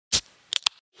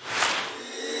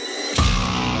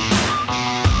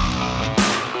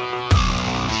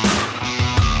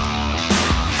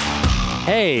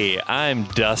Hey, I'm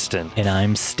Dustin. And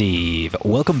I'm Steve.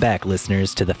 Welcome back,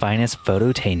 listeners, to the finest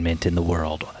phototainment in the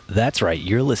world. That's right,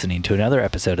 you're listening to another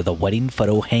episode of the Wedding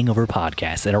Photo Hangover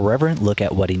Podcast, an irreverent look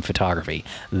at wedding photography.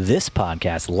 This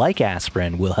podcast, like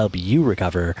aspirin, will help you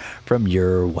recover from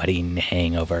your wedding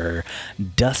hangover.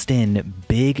 Dustin,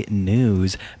 big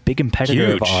news, big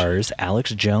competitor of ours,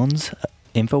 Alex Jones,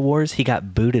 InfoWars, he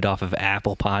got booted off of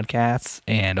Apple Podcasts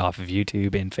and off of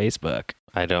YouTube and Facebook.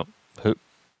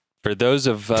 For those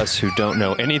of us who don't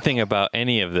know anything about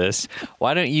any of this,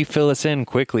 why don't you fill us in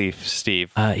quickly,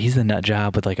 Steve? He's the nut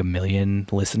job with like 1 million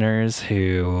listeners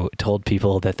who told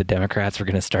people that the Democrats were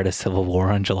going to start a civil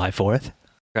war on July 4th.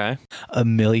 Okay.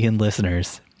 1 million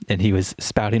listeners, and he was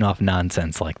spouting off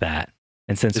nonsense like that.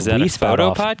 And since Is that we a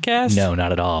photo podcast? No,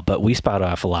 not at all. But we spout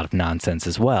off a lot of nonsense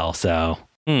as well. So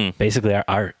basically,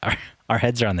 our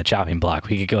heads are on the chopping block.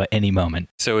 We could go at any moment.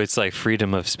 So it's like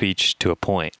freedom of speech to a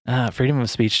point. Freedom of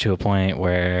speech to a point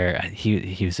where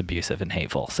he was abusive and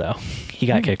hateful. So he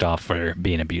got kicked off for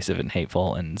being abusive and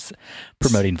hateful and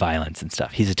promoting violence and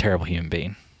stuff. He's a terrible human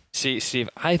being. See, Steve,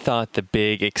 I thought the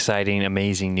big, exciting,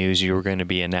 amazing news you were going to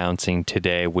be announcing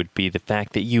today would be the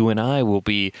fact that you and I will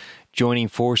be joining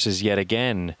forces yet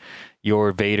again.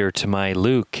 Your Vader to my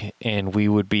Luke, and we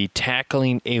would be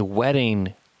tackling a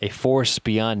wedding, a force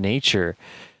beyond nature,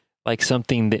 like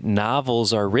something that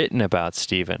novels are written about,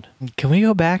 Stephen. Can we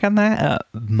go back on that?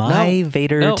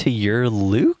 Vader to your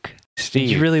Luke? Steve,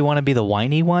 do you really want to be the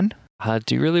whiny one?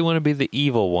 Do you really want to be the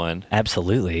evil one?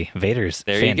 Absolutely. Vader's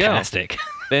there fantastic. You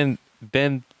go.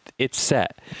 Then it's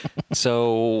set.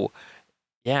 So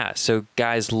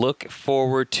guys, look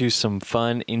forward to some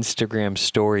fun Instagram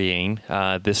storying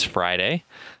this Friday.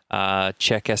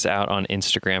 Check us out on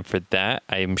Instagram for that.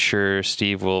 I'm sure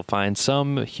Steve will find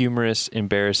some humorous,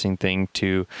 embarrassing thing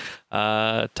to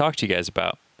talk to you guys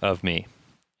about of me.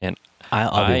 And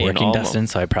I'll be working, Dustin,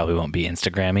 so I probably won't be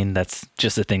Instagramming. That's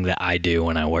just a thing that I do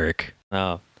when I work.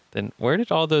 Oh, then where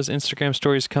did all those Instagram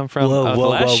stories come from? The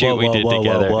last shoot we did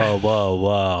together.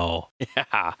 Whoa.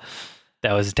 Yeah.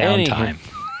 That was downtime.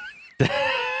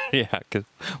 Yeah, because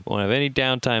we won't have any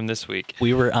downtime this week.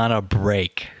 We were on a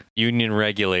break. Union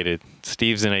regulated.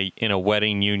 Steve's in a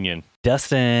wedding union.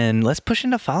 Dustin, let's push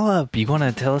into follow-up. You want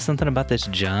to tell us something about this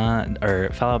John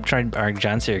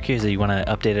Syracuse? You want to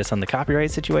update us on the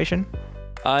copyright situation?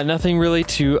 Nothing really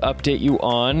to update you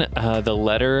on. The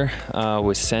letter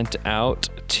was sent out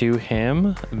to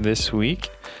him this week.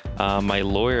 My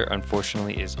lawyer,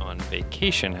 unfortunately, is on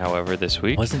vacation, however, this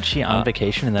week. Wasn't she on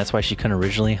vacation, and that's why she couldn't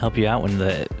originally help you out when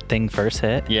the thing first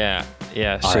hit? Yeah.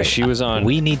 All right, she was on...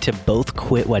 We need to both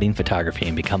quit wedding photography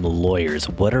and become lawyers.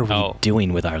 What are we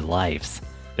doing with our lives?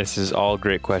 This is all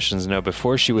great questions. No,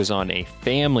 before she was on a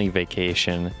family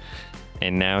vacation,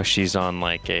 and now she's on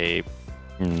like a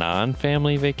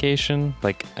non-family vacation,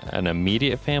 like an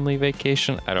immediate family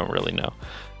vacation. I don't really know.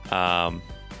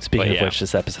 Speaking of which,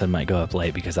 this episode might go up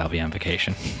late because I'll be on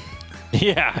vacation.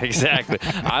 Yeah, exactly.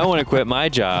 I want to quit my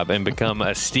job and become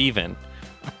a Steven.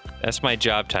 That's my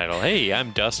job title. Hey,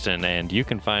 I'm Dustin, and you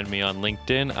can find me on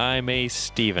LinkedIn. I'm a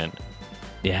Steven.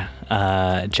 Yeah.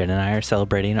 Jen and I are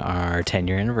celebrating our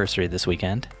 10-year anniversary this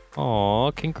weekend.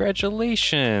 Aw,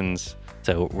 congratulations.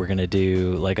 So we're going to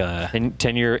do like a...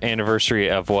 10-year anniversary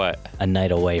of what? A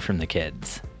night away from the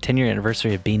kids. 10-year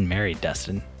anniversary of being married,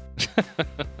 Dustin.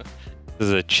 This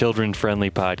is a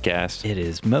children-friendly podcast. It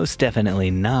is most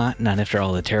definitely not after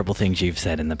all the terrible things you've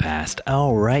said in the past.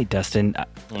 All right, Dustin.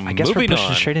 I guess we're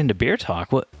pushing straight into beer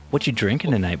talk. What you drinking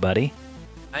tonight, buddy?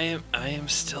 I am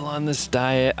still on this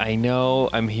diet. I know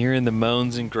I'm hearing the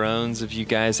moans and groans of you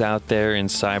guys out there in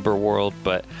cyber world,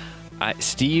 but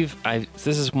Steve,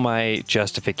 this is my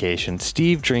justification.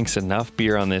 Steve drinks enough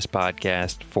beer on this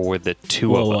podcast for the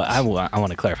two of us. I want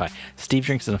to clarify. Steve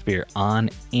drinks enough beer on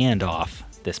and off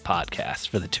this podcast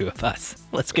for the two of us.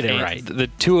 Let's get it right. The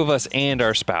two of us and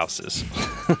our spouses.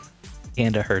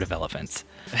 And a herd of elephants.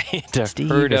 And a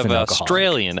herd of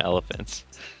Australian elephants.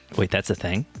 Wait, that's a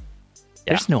thing? Yeah.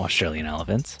 There's no Australian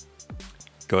elephants.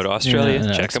 Go to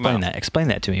Australia, check them out. Explain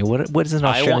that to me. What is an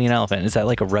Australian elephant? Is that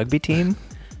like a rugby team?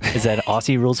 Is that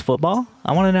Aussie rules football?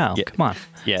 I want to know. Yeah. Come on.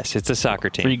 Yes, it's a soccer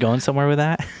team. Are you going somewhere with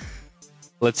that?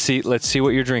 Let's see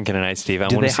what you're drinking tonight, Steve.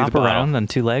 Do they hop around on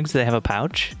two legs? Do they have a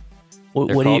pouch?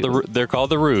 They're called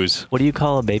the roos. What do you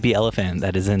call a baby elephant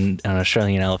that is in an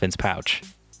Australian elephant's pouch?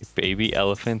 A baby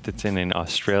elephant that's in an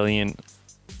Australian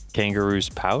kangaroo's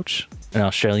pouch? An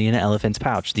Australian elephant's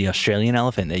pouch. The Australian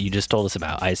elephant that you just told us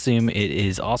about. I assume it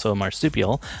is also a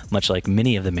marsupial, much like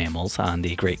many of the mammals on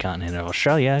the great continent of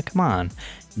Australia. Come on,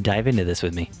 dive into this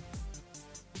with me.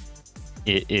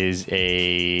 It is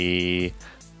a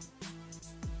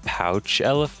pouch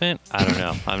elephant. I don't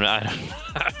know.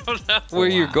 I don't know where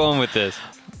you're going with this.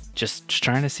 Just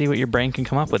trying to see what your brain can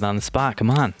come up with on the spot. Come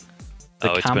on.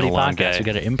 The It's comedy been a long podcast. day. We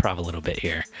got to improv a little bit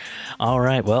here. All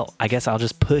right. Well, I guess I'll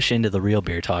just push into the real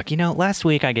beer talk. Last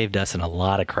week I gave Dustin a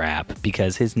lot of crap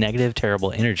because his negative,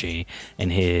 terrible energy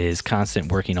and his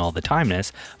constant working all the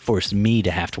timeness forced me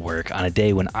to have to work on a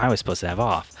day when I was supposed to have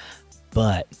off.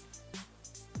 But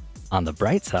on the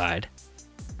bright side,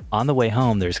 on the way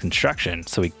home, there's construction,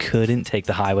 so we couldn't take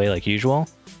the highway like usual.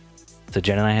 So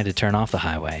Jen and I had to turn off the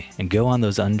highway and go on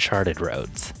those uncharted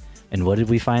roads. And what did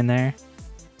we find there?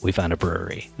 We found a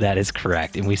brewery. That is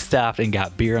correct. And we stopped and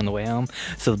got beer on the way home.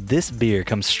 So this beer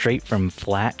comes straight from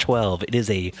Flat 12. It is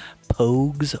a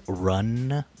Pogues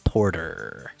Run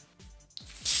Porter.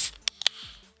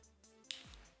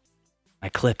 I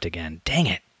clipped again. Dang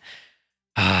it.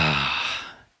 It's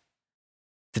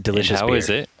a delicious And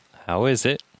beer. How is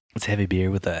it? It's heavy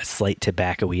beer with a slight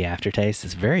tobacco-y aftertaste.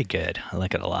 It's very good. I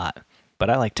like it a lot. But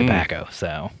I like tobacco,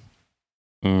 so.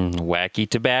 Wacky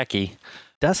tobacco.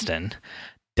 Dustin,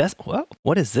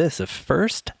 what is this? A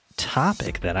first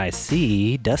topic that I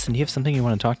see. Dustin, do you have something you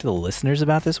want to talk to the listeners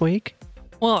about this week?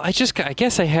 Well, I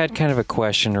guess I had kind of a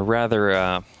question, or rather,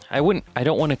 I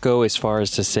don't want to go as far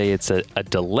as to say it's a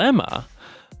dilemma,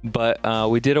 but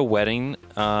we did a wedding.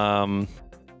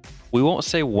 We won't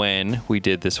say when we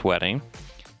did this wedding,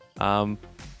 but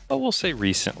we'll say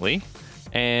recently.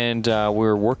 And we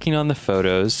were working on the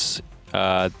photos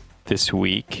this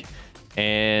week,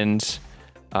 and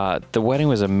the wedding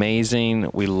was amazing.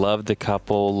 We loved the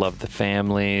couple, loved the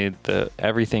family.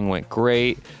 Everything went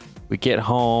great. We get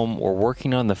home, we're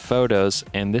working on the photos,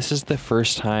 and this is the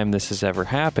first time this has ever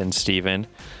happened, Steven.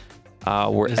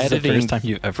 We're This editing. is the first time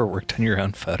you've ever worked on your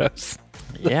own photos?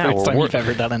 Yeah, the first time you've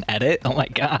ever done an edit? Oh my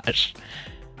gosh.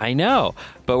 I know,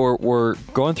 but we're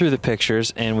going through the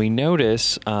pictures, and we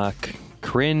notice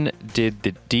Corinne did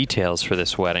the details for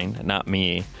this wedding, not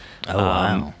me. Oh,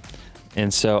 wow.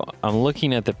 And so I'm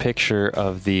looking at the picture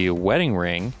of the wedding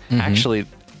ring. Actually,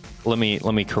 let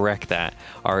me correct that.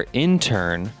 Our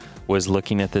intern was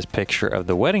looking at this picture of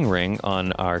the wedding ring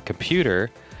on our computer,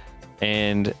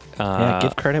 and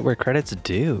Give credit where credit's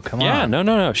due. Come yeah, on.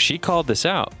 no. She called this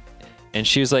out. And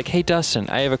she was like, "Hey, Dustin,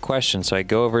 I have a question." So I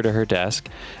go over to her desk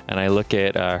and I look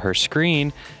at her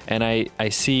screen, and I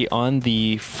see on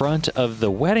the front of the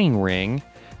wedding ring,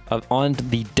 on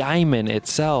the diamond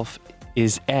itself,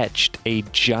 is etched a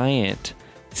giant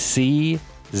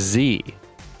CZ.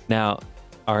 Now,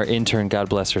 our intern, God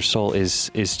bless her soul,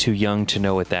 is too young to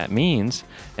know what that means.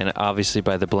 And obviously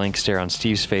by the blank stare on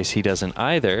Steve's face, he doesn't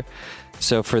either.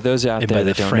 So for those out And there by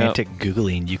the that don't frantic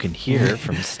Googling you can hear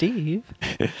from Steve.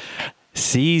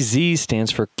 CZ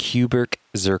stands for cubic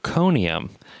zirconium,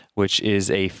 which is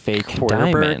a fake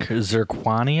diamond.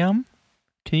 Zirconium?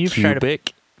 Can you try to...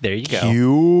 Cubic. There you go.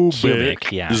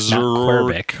 Cubic, yeah, not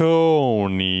querbic.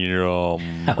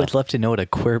 zirconium. I would love to know what a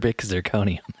querbic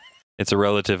zirconium. It's a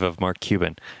relative of Mark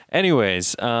Cuban.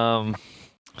 Anyways, so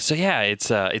yeah, it's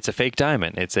a fake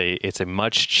diamond. It's a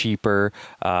much cheaper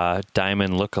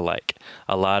diamond lookalike.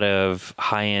 A lot of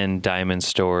high-end diamond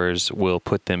stores will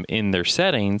put them in their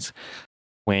settings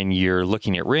when you're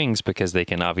looking at rings, because they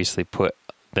can obviously put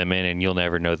them in and you'll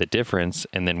never know the difference.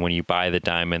 And then when you buy the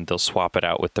diamond, they'll swap it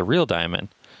out with the real diamond.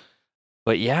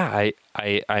 But yeah,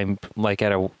 I'm like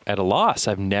at a loss.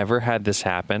 I've never had this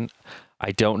happen.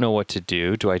 I don't know what to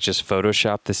do. Do I just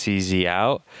Photoshop the CZ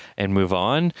out and move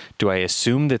on? Do I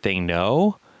assume that they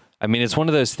know? I mean, it's one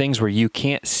of those things where you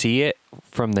can't see it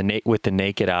from with the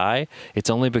naked eye. It's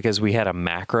only because we had a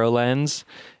macro lens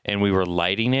and we were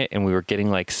lighting it and we were getting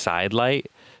like side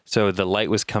light. So the light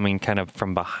was coming kind of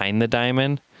from behind the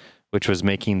diamond, which was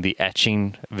making the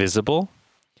etching visible.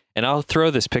 And I'll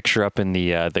throw this picture up in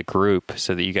the group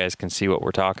so that you guys can see what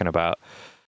we're talking about.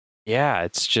 Yeah,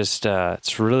 it's just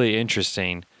it's really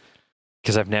interesting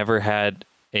because I've never had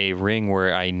a ring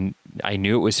where I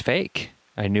knew it was fake.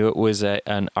 I knew it was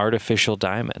an artificial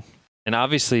diamond. And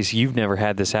obviously you've never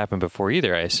had this happen before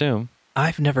either, I assume.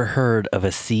 I've never heard of a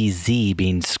CZ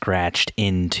being scratched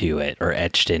into it or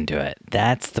etched into it.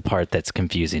 That's the part that's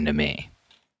confusing to me.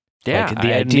 Yeah, like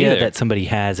the idea that somebody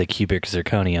has a cubic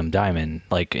zirconium diamond,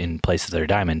 like in place of their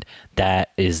diamond, that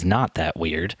is not that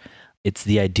weird. It's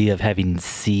the idea of having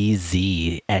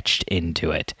CZ etched into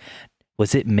it.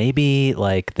 Was it maybe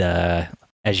like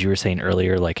as you were saying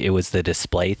earlier, like it was the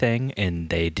display thing and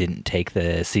they didn't take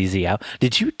the CZ out?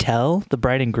 Did you tell the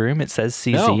bride and groom it says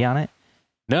CZ on it?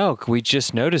 No, we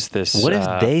just noticed this. What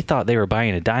if they thought they were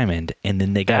buying a diamond and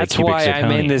then they got That's a cubic why zirconia?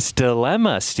 I'm in this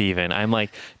dilemma, Steven. I'm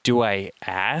like, do I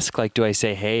ask? Like, do I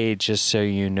say, hey, just so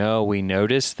you know, we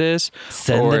noticed this?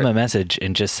 Send them a message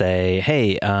and just say,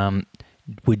 hey,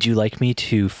 would you like me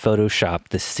to Photoshop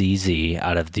the CZ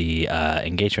out of the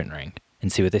engagement ring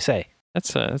and see what they say?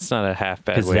 That's not a half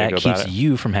bad way to go because that about keeps it.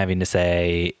 you from having to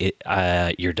say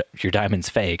your diamond's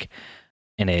fake,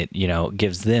 and it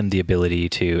gives them the ability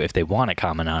to, if they want to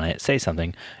comment on it, say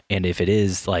something. And if it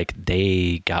is like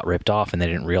they got ripped off and they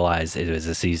didn't realize it was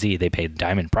a CZ, they paid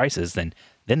diamond prices, then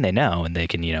they know, and they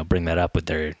can bring that up with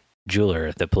their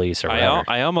jeweler, the police, or whatever.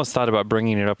 I almost thought about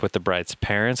bringing it up with the bride's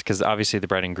parents, because obviously the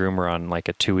bride and groom are on like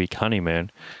a 2-week honeymoon,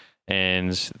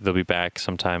 and they'll be back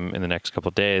sometime in the next couple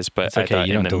of days. But It's okay. I thought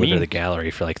You don't in deliver the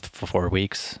gallery for like 4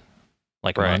 weeks,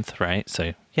 like a Right. month, right?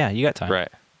 So yeah, you got time. Right.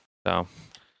 So,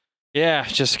 yeah,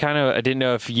 just kind of, I didn't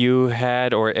know if you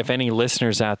had, or if any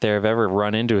listeners out there have ever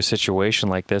run into a situation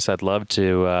like this. I'd love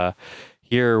to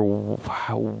hear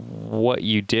what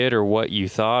you did or what you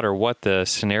thought or what the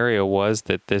scenario was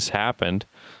that this happened.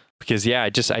 Because, yeah, I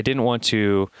didn't want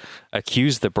to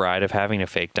accuse the bride of having a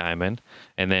fake diamond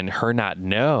and then her not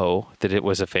know that it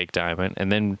was a fake diamond.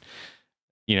 And then,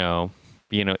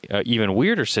 be in an even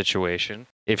weirder situation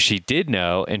if she did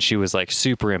know and she was like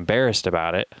super embarrassed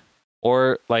about it.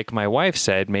 Or like my wife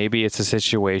said, maybe it's a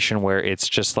situation where it's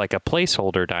just like a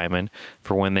placeholder diamond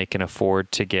for when they can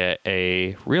afford to get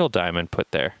a real diamond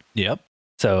put there. Yep.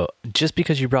 So just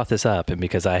because you brought this up and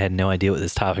because I had no idea what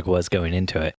this topic was going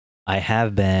into it, I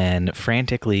have been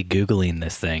frantically Googling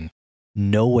this thing.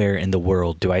 Nowhere in the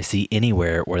world do I see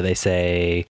anywhere where they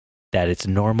say that it's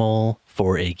normal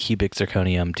for a cubic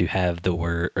zirconium to have the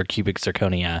word, or cubic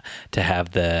zirconia to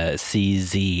have the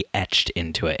CZ etched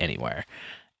into it anywhere.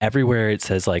 Everywhere it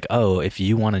says like, oh, if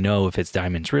you want to know if it's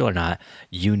diamonds real or not,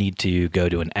 you need to go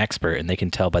to an expert, and they can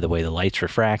tell by the way the light's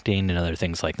refracting and other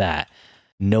things like that.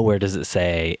 Nowhere does it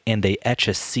say, and they etch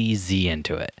a CZ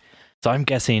into it. So I'm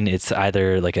guessing it's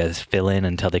either like a fill-in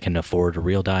until they can afford a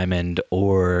real diamond,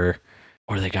 or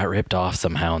they got ripped off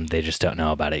somehow and they just don't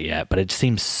know about it yet. But it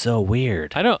seems so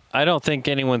weird. I don't think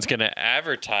anyone's going to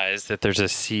advertise that there's a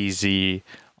CZ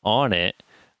on it,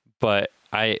 but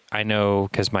I know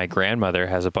because my grandmother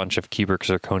has a bunch of cubic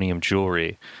zirconium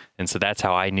jewelry, and so that's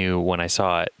how I knew when I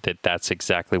saw it that that's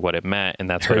exactly what it meant, and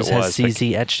that's Hers what it was. has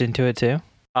CZ etched into it too?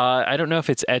 I don't know if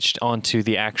it's etched onto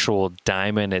the actual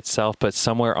diamond itself, but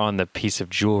somewhere on the piece of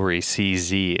jewelry,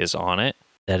 CZ is on it.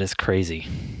 That is crazy.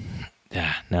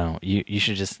 Yeah, no, you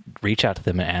should just reach out to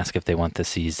them and ask if they want the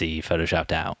CZ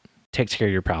photoshopped out. Takes care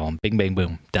of your problem. Bing, bang,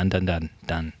 boom. Done, done, done,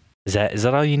 done. Is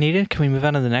that all you needed? Can we move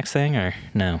on to the next thing, or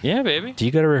no? Yeah, baby. Do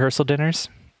you go to rehearsal dinners?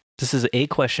 This is a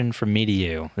question from me to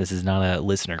you. This is not a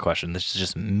listener question. This is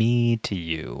just me to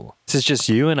you. This is just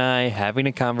you and I having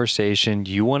a conversation.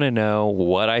 You want to know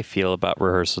what I feel about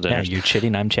rehearsal Yeah, dinners. you're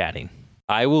chitting, I'm chatting.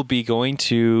 I will be going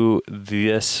to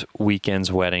this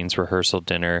weekend's wedding's rehearsal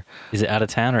dinner Is it out of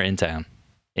town or in town?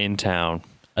 in town.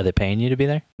 Are they paying you to be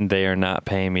there? They are not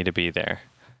paying me to be there.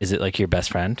 Is it like your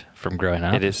best friend from growing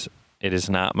up? It is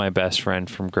not my best friend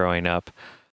from growing up.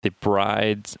 The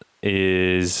bride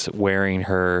is wearing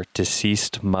her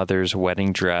deceased mother's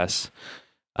wedding dress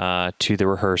to the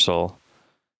rehearsal.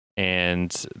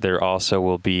 And there also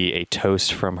will be a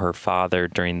toast from her father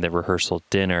during the rehearsal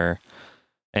dinner.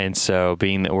 And so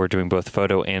being that we're doing both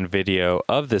photo and video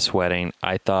of this wedding,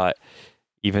 I thought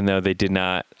even though they did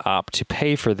not opt to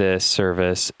pay for this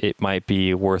service, it might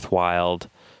be worthwhile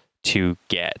to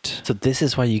get. So this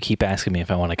is why you keep asking me if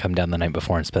I want to come down the night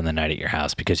before and spend the night at your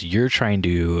house, because you're trying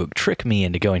to trick me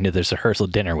into going to this rehearsal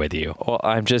dinner with you. Well,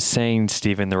 I'm just saying,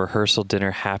 Stephen, the rehearsal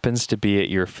dinner happens to be at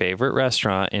your favorite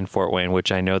restaurant in Fort Wayne,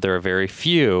 which I know there are very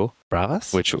few.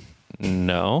 Bravas?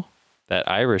 No, that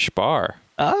Irish bar.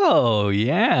 Oh,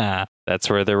 yeah. That's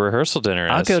where the rehearsal dinner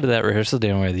is. I'll go to that rehearsal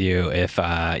dinner with you if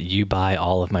you buy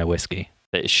all of my whiskey.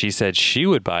 She said she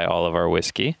would buy all of our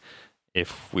whiskey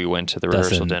if we went to the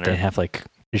rehearsal dinner. They have like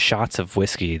shots of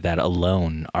whiskey that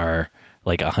alone are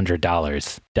like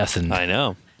 $100. Doesn't. I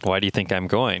know. Why do you think I'm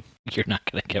going? You're not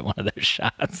going to get one of those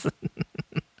shots.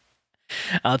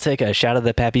 I'll take a shot of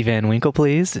the Pappy Van Winkle,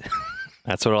 please.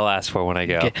 That's what I'll ask for when I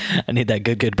go. Okay, I need that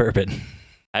good bourbon.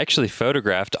 I actually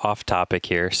photographed, off topic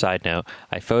here, side note,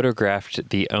 I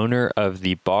photographed the owner of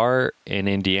the bar in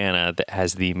Indiana that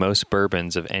has the most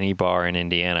bourbons of any bar in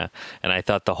Indiana. And I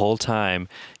thought the whole time,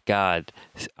 God,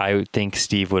 I think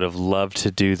Steve would have loved to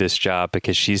do this job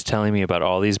because she's telling me about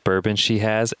all these bourbons she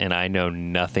has, and I know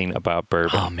nothing about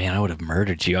bourbon. Oh, man, I would have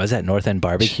murdered you. I was at North End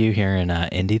Barbecue here in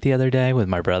Indy the other day with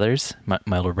my brothers. My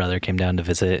older brother came down to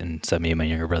visit, and so me and my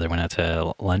younger brother went out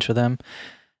to lunch with them.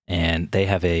 and they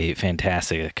have a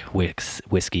fantastic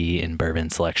whiskey and bourbon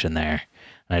selection there.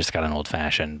 And I just got an old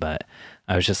fashioned, but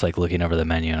I was just like looking over the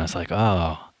menu and I was like,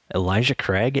 oh, Elijah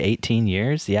Craig, 18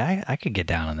 years? Yeah, I could get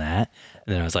down on that.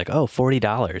 And then I was like, oh,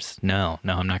 $40. No,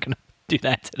 I'm not going to do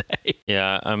that today.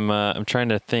 Yeah, I'm trying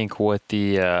to think what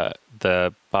the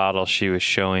bottle she was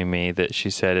showing me that she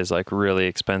said is like really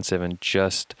expensive and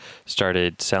just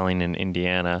started selling in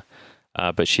Indiana.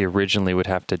 But she originally would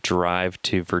have to drive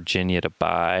to Virginia to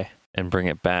buy and bring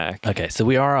it back. Okay, so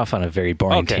we are off on a very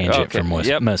boring tangent for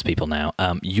most people now.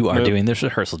 You are doing this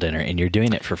rehearsal dinner, and you're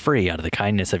doing it for free out of the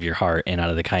kindness of your heart and out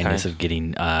of the kindness of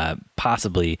getting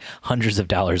possibly hundreds of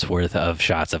dollars worth of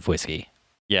shots of whiskey.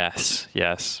 Yes.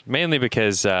 Mainly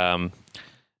because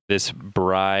this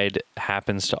bride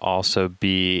happens to also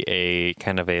be a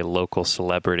kind of a local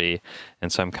celebrity,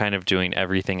 and so I'm kind of doing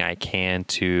everything I can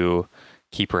to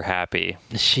keep her happy.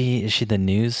 Is she the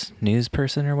news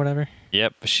person or whatever?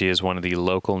 Yep, she is one of the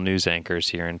local news anchors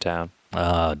here in town.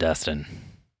 Oh, Dustin.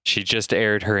 She just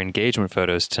aired her engagement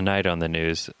photos tonight on the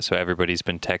news, so everybody's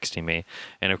been texting me.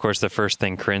 And of course, the first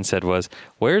thing Corinne said was,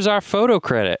 "Where's our photo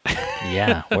credit?"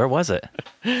 Yeah, where was it?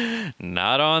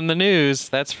 Not on the news,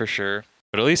 that's for sure.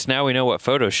 But at least now we know what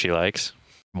photos she likes.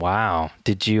 Wow.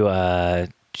 Did you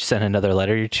send another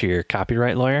letter to your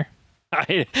copyright lawyer?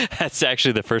 That's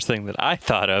actually the first thing that I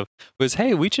thought of was,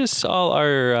 hey, we just saw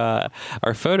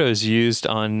our photos used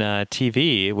on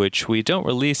TV, which we don't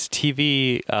release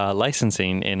TV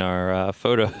licensing in our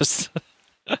photos.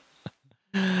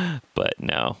 But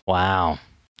no. Wow.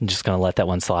 I'm just going to let that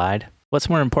one slide. What's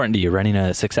more important to you, running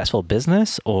a successful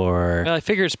business or? Well, I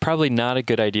figure it's probably not a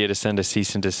good idea to send a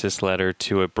cease and desist letter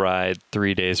to a bride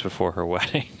 3 days before her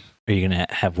wedding. Are you going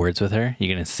to have words with her? You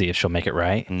going to see if she'll make it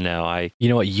right? No, You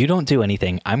know what? You don't do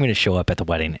anything. I'm going to show up at the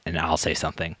wedding and I'll say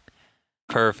something.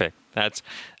 Perfect. That's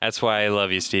why I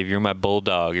love you, Steve. You're my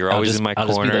bulldog. You're always in my corner.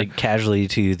 I'll just be like casually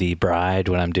to the bride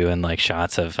when I'm doing like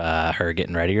shots of her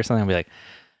getting ready or something. I'll be like,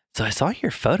 so I saw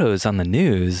your photos on the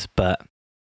news, but I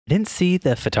didn't see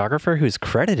the photographer who's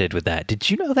credited with that. Did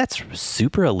you know that's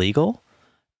super illegal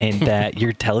and that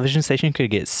your television station could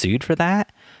get sued for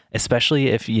that? Especially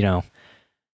if,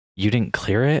 you didn't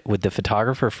clear it with the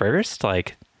photographer first,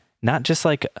 like not just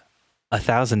like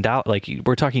 $1,000, like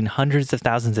we're talking hundreds of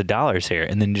thousands of dollars here,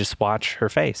 and then just watch her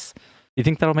face. You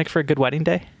think that'll make for a good wedding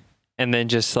day? And then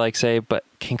just like say, but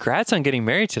congrats on getting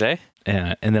married today.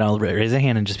 And then I'll raise a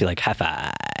hand and just be like, high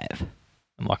five,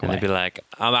 and walk away. And they'd be like,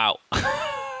 I'm out.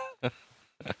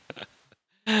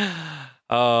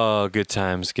 Oh, good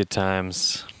times.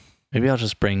 Maybe I'll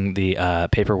just bring the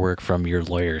paperwork from your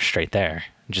lawyer straight there.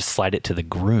 Just slide it to the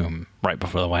groom right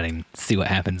before the wedding. See what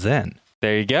happens then.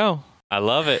 There you go. I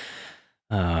love it.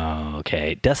 Oh,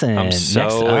 okay. Dustin, I'm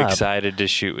so excited to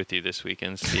shoot with you this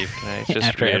weekend, Steve. Can I just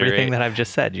after reiterate? Everything that I've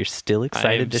just said, you're still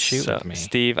excited to shoot with me.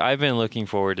 Steve, I've been looking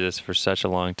forward to this for such a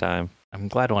long time. I'm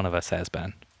glad one of us has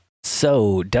been.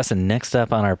 So, Dustin, next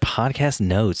up on our podcast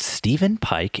notes, Stephen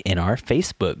Pike in our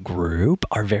Facebook group,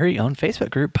 our very own Facebook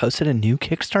group, posted a new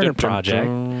Kickstarter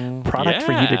product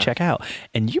for you to check out.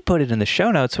 And you put it in the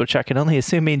show notes, which I can only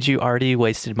assume means you already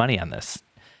wasted money on this.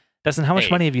 Dustin, how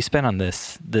much money have you spent on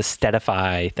this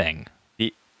Steadify thing?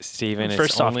 Stephen,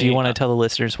 first off, do you want to tell the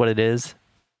listeners what it is?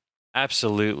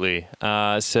 Absolutely.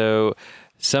 So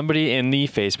somebody in the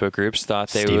Facebook groups thought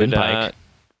they would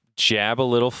jab a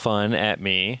little fun at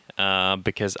me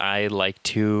because I like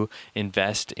to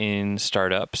invest in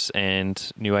startups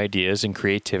and new ideas and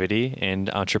creativity and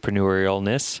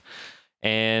entrepreneurialness.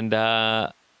 And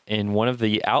in one of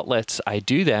the outlets I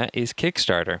do that is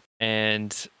Kickstarter. And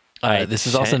this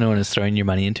is also known as throwing your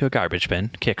money into a garbage bin,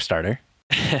 Kickstarter.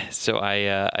 So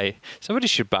I somebody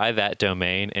should buy that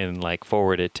domain and like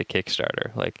forward it to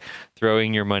Kickstarter, like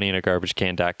throwing your money in a garbage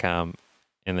can.com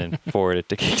and then forward it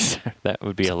to Kickstarter. That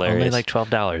would be hilarious. Only like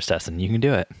 $12, Dustin. You can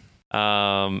do it.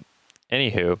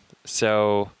 Anywho,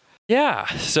 so yeah.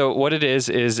 So what it is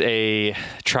a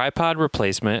tripod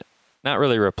replacement. Not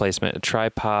really a replacement, a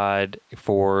tripod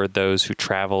for those who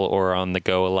travel or are on the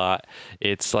go a lot.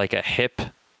 It's like a hip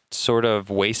sort of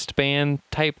waistband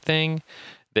type thing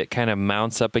that kind of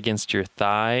mounts up against your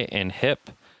thigh and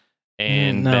hip.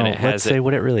 And then it has let's say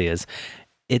what it really is.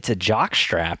 It's a jock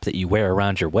strap that you wear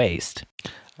around your waist.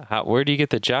 Where do you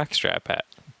get the jock strap at?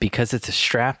 Because it's a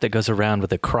strap that goes around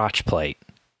with a crotch plate.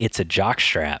 It's a jock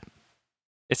strap.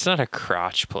 It's not a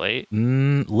crotch plate.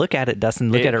 Look at it,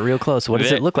 Dustin. Look at it real close. What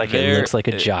does it look like? It looks like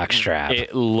a jock strap.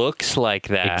 It looks like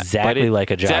that. Exactly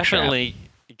like a jock strap. Definitely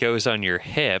goes on your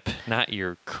hip, not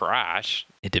your crotch.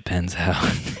 It depends how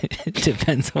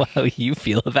you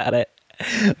feel about it.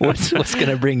 What's going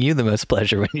to bring you the most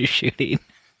pleasure when you're shooting?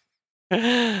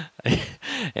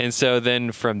 And so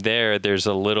then from there, there's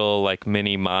a little like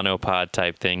mini monopod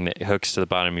type thing that hooks to the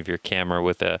bottom of your camera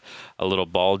with a little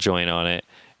ball joint on it.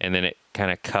 And then it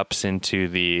kind of cups into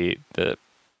the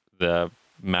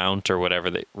mount or whatever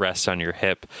that rests on your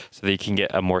hip so that you can get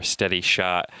a more steady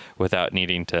shot without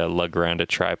needing to lug around a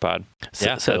tripod.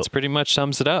 So that's pretty much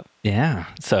sums it up. Yeah.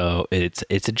 So it's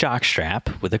a jock strap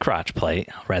with a crotch plate,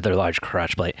 rather large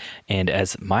crotch plate. And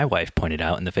as my wife pointed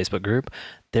out in the Facebook group,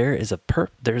 there's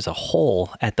a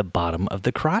hole at the bottom of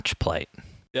the crotch plate.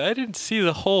 I didn't see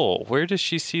the hole. Where does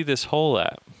she see this hole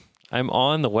at? I'm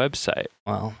on the website.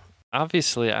 Well,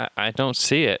 obviously I don't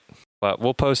see it, but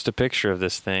we'll post a picture of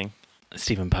this thing.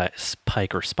 Stephen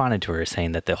Pike responded to her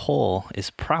saying that the hole is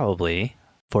probably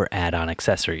for add-on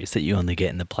accessories that you only get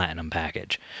in the platinum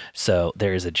package. So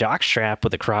there is a jock strap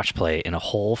with a crotch plate and a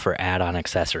hole for add-on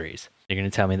accessories. You're going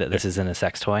to tell me that this isn't a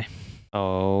sex toy?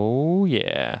 Oh,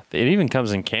 yeah. It even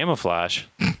comes in camouflage.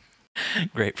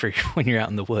 Great for when you're out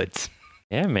in the woods.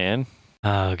 Yeah, man.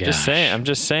 Oh, gosh. I'm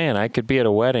just saying, I could be at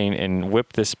a wedding and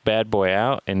whip this bad boy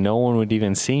out and no one would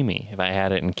even see me if I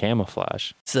had it in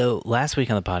camouflage. So last week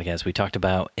on the podcast, we talked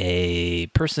about a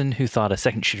person who thought a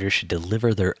second shooter should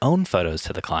deliver their own photos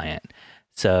to the client.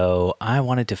 So I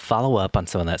wanted to follow up on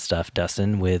some of that stuff,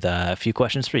 Dustin, with a few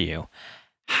questions for you.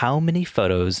 How many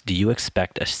photos do you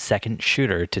expect a second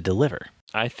shooter to deliver?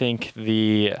 I think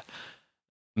I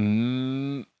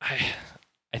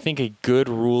think a good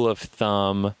rule of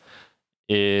thumb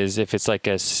is if it's like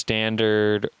a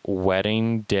standard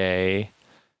wedding day,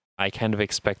 I kind of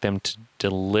expect them to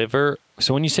deliver.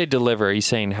 So when you say deliver, are you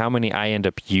saying how many I end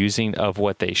up using of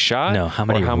what they shot? No, how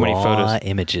many raw photos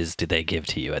images do they give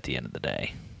to you at the end of the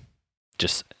day?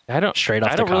 Just straight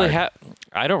off the card.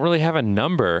 I don't really have a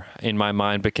number in my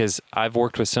mind because I've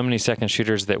worked with so many second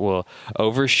shooters that will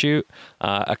overshoot.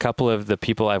 A couple of the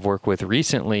people I've worked with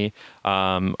recently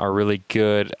are really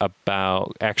good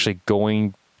about actually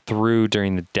going through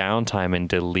during the downtime and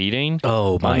deleting.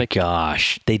 Oh my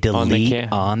gosh. They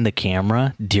delete on the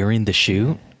camera during the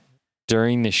shoot?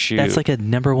 During the shoot. That's like a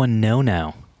number one no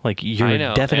now. Like you're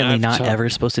definitely not ever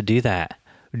supposed to do that.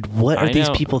 What are these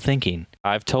people thinking?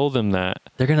 I've told them that.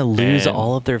 They're going to lose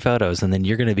all of their photos and then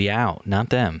you're going to be out, not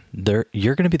them.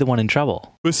 You're going to be the one in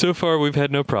trouble. But so far we've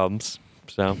had no problems.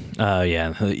 So,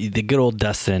 yeah, the good old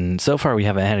Dustin. So far we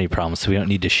haven't had any problems, so we don't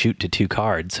need to shoot to two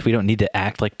cards. We don't need to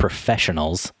act like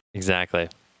professionals. Exactly.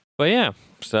 But yeah,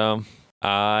 so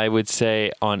I would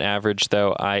say on average,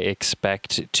 though, I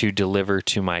expect to deliver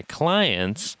to my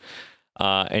clients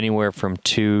anywhere from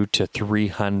 200 to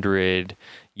 300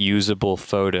 usable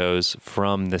photos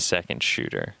from the second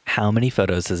shooter. How many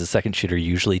photos does a second shooter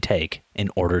usually take in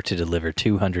order to deliver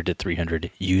 200 to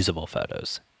 300 usable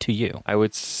photos to you? I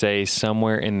would say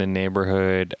somewhere in the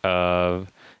neighborhood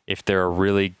of, if they're a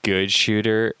really good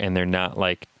shooter and they're not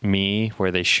like me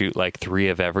where they shoot like 3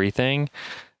 of everything,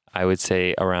 I would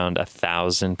say around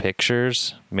 1,000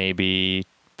 pictures, maybe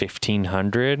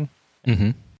 1,500. Mm-hmm.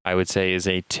 I would say is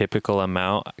a typical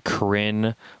amount.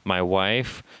 Corinne, my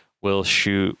wife, will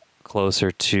shoot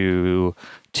closer to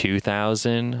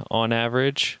 2,000 on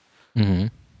average. Mm-hmm.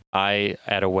 I,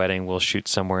 at a wedding, will shoot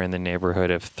somewhere in the neighborhood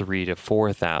of 3,000 to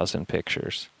 4,000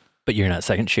 pictures. But you're not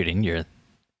second shooting. You're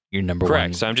number one.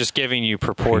 Correct. So I'm just giving you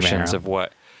proportions of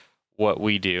what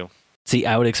we do. See,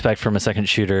 I would expect from a second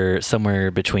shooter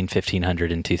somewhere between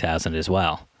 1,500 and 2,000 as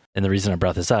well. And the reason I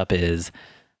brought this up is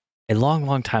a long,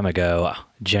 long time ago,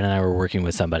 Jen and I were working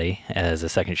with somebody as a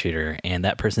second shooter, and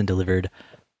that person delivered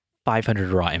 500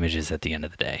 raw images at the end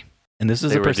of the day. And this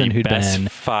is a person who'd been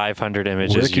 500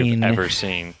 images you've ever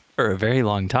seen for a very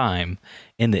long time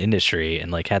in the industry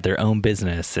and like had their own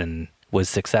business and was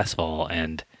successful,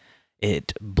 and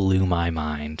it blew my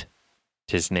mind.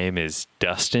 His name is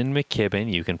Dustin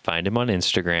McKibben. You can find him on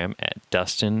Instagram at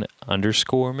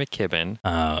Dustin_McKibben.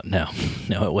 No,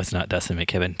 it was not Dustin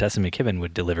McKibben. Dustin McKibben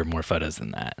would deliver more photos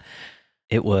than that.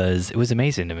 It was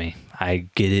amazing to me. I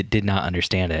did not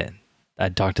understand it. I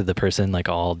talked to the person like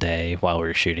all day while we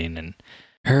were shooting and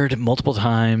heard multiple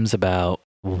times about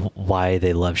why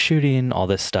they love shooting, all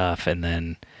this stuff, and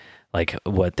then like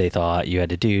what they thought you had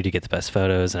to do to get the best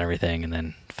photos and everything, and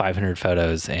then 500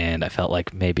 photos, and I felt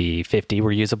like maybe 50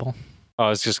 were usable. I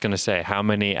was just going to say, how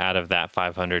many out of that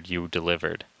 500 you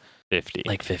delivered? 50.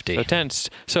 Like 50.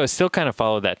 So it still kind of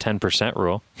followed that 10%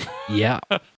 rule. Yeah.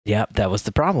 That was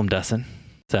the problem, Dustin.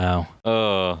 So,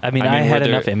 I mean, I had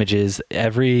enough images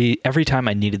every time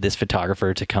I needed this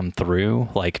photographer to come through,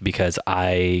 like because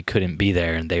I couldn't be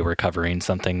there and they were covering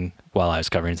something while I was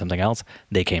covering something else,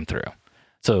 they came through.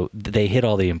 So they hit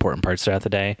all the important parts throughout the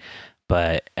day.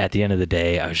 But at the end of the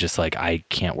day, I was just like, I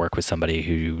can't work with somebody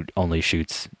who only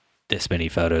shoots this many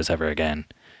photos ever again.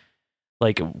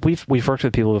 Like we've worked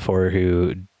with people before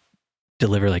who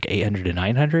deliver like 800 to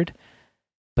 900,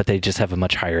 but they just have a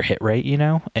much higher hit rate, you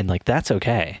know, and like that's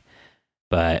okay.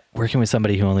 But working with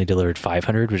somebody who only delivered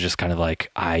 500 was just kind of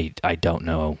like I don't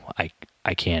know,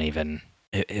 I can't even.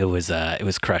 It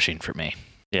was crushing for me.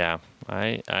 Yeah,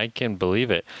 I can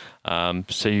believe it.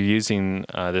 So you're using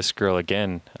this girl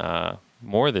again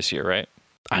more this year, right?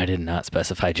 I did not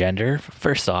specify gender.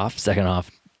 First off, second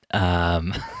off,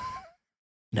 no,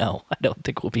 I don't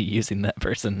think we'll be using that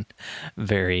person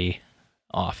very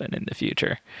often in the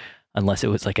future, unless it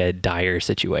was like a dire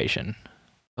situation.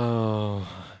 Oh,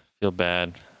 feel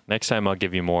bad. Next time I'll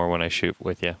give you more when I shoot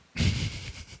with you.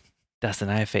 Dustin,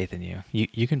 I have faith in you.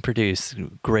 You can produce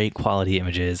great quality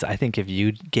images. I think if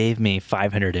you gave me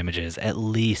 500 images, at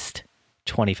least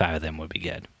 25 of them would be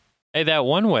good. Hey, that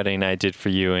one wedding I did for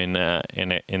you in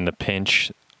the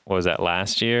Pinch, what was that,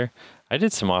 last year? I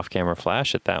did some off-camera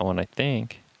flash at that one, I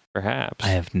think. Perhaps. I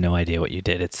have no idea what you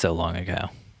did. It's so long ago.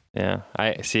 Yeah.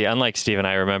 I see. Unlike Steven,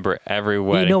 I remember every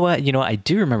wedding. You know what? I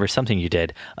do remember something you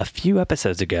did. A few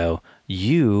episodes ago,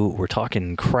 you were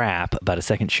talking crap about a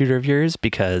second shooter of yours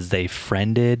because they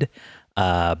friended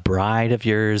a bride of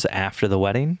yours after the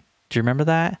wedding. Do you remember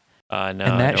that? No, and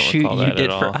that I don't shoot recall you that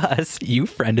did at for all. us, you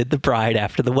friended the bride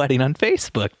after the wedding on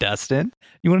Facebook, Dustin.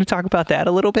 You want to talk about that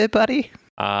a little bit, buddy?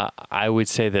 I would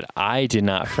say that I did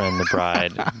not friend the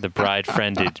bride. The bride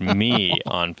friended me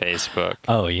on Facebook.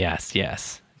 Oh, yes.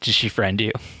 Did she friend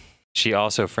you? She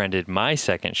also friended my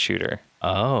second shooter.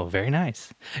 Oh, very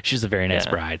nice. She was a very nice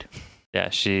bride.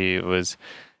 Yeah, she was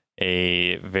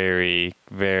a very,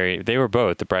 very, they were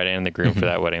both, the bride and the groom for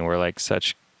that wedding, were like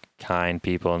such kind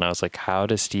people. And I was like, how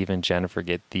does Steve and Jennifer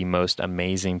get the most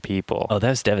amazing people? Oh, that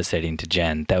was devastating to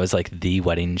Jen. That was like the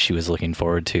wedding she was looking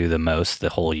forward to the most the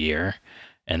whole year.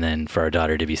 And then for our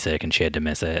daughter to be sick and she had to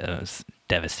miss it, it was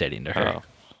devastating to her. Oh,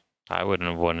 I wouldn't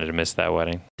have wanted to miss that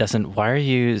wedding. Dustin, why are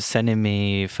you sending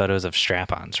me photos of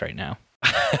strap-ons right now?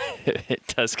 It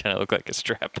does kind of look like a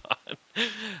strap-on.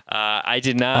 I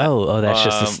did not. Oh, that's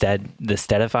just the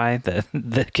Steadify,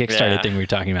 the Kickstarter thing we were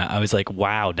talking about. I was like,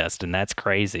 wow, Dustin, that's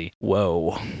crazy.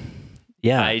 Whoa.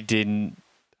 Yeah. I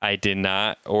did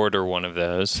not order one of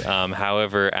those.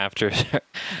 However, after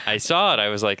I saw it, I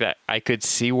was like, that I could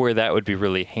see where that would be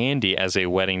really handy as a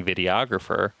wedding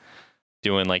videographer,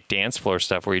 doing like dance floor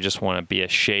stuff where you just want to be a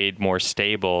shade more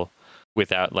stable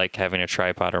without like having a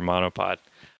tripod or monopod.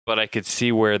 But I could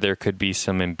see where there could be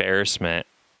some embarrassment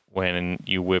when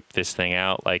you whip this thing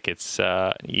out, like it's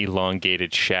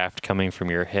elongated shaft coming from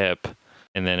your hip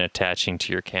and then attaching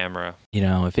to your camera.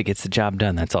 If it gets the job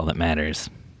done, that's all that matters.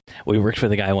 We worked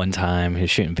with a guy one time who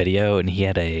was shooting video, and he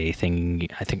had a thing,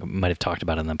 I think I might have talked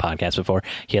about it on the podcast before.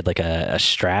 He had like a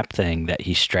strap thing that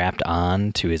he strapped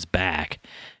on to his back,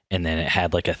 and then it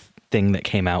had like a thing that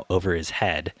came out over his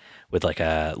head with like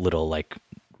a little like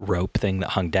rope thing that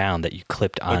hung down that you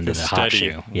clipped onto the hot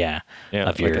shoe. Yeah.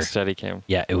 Of like a steady cam.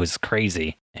 Yeah, it was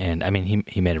crazy. And I mean,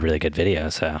 he made a really good video,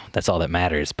 so that's all that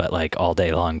matters. But like all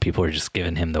day long, people were just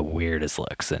giving him the weirdest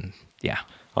looks, and yeah.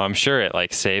 Oh, I'm sure it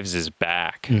like saves his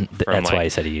back. That's why he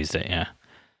said he used it. Yeah.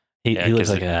 He looks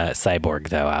like a cyborg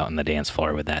though out on the dance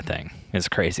floor with that thing. It's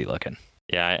crazy looking.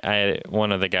 Yeah, I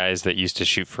one of the guys that used to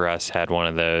shoot for us had one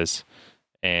of those,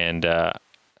 and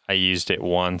I used it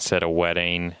once at a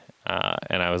wedding,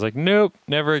 and I was like, nope,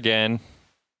 never again.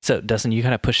 So, Dustin, you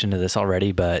kind of pushed into this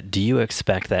already, but do you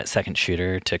expect that second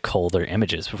shooter to cull their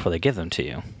images before they give them to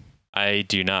you? I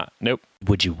do not. Nope.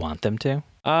 Would you want them to?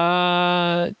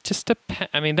 Just depend.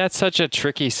 I mean, that's such a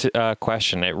tricky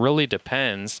question. It really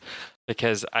depends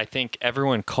because I think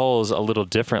everyone culls a little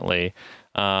differently.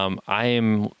 I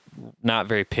am not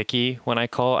very picky when I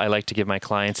cull. I like to give my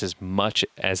clients as much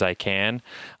as I can.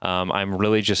 I'm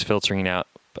really just filtering out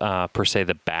per se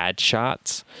the bad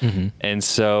shots. And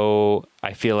so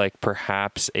I feel like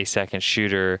perhaps a second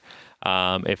shooter,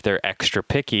 if they're extra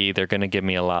picky, they're going to give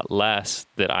me a lot less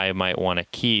that I might want to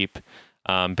keep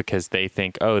because they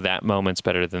think, oh, that moment's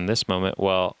better than this moment.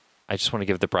 Well, I just want to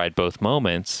give the bride both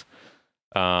moments.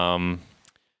 So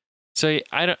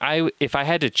if I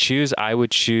had to choose, I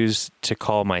would choose to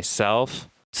call myself.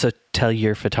 So tell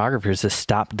your photographers to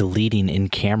stop deleting in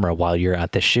camera while you're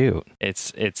at the shoot.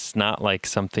 It's not like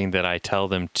something that I tell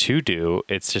them to do.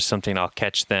 It's just something I'll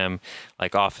catch them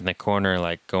like off in the corner,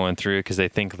 like going through because they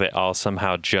think that I'll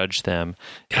somehow judge them.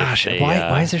 Gosh,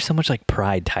 why is there so much like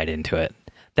pride tied into it?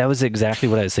 That was exactly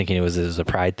what I was thinking. It was a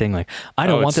pride thing. Like, I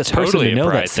don't want this person to know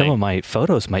that some of my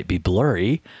photos might be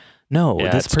blurry. No,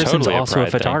 this person's also a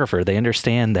photographer. They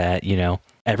understand that,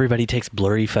 everybody takes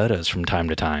blurry photos from time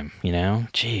to time,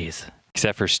 Jeez.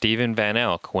 Except for Steven Van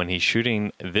Elk when he's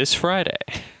shooting this Friday.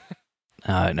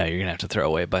 No, you're going to have to throw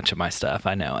away a bunch of my stuff.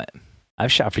 I know it.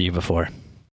 I've shot for you before.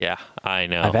 Yeah, I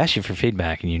know. I've asked you for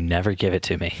feedback and you never give it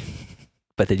to me.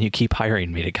 But then you keep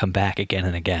hiring me to come back again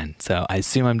and again. So I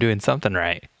assume I'm doing something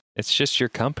right. It's just your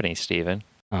company, Steven.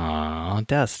 Aw,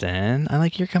 Dustin. I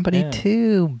like your company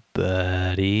too,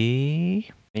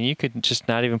 buddy. And you could just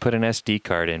not even put an SD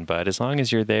card in, bud. As long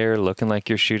as you're there looking like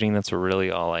you're shooting, that's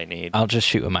really all I need. I'll just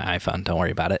shoot with my iPhone. Don't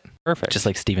worry about it. Perfect. Just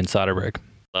like Steven Soderbergh.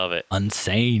 Love it.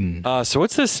 Insane. So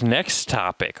what's this next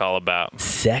topic all about?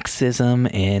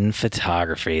 Sexism in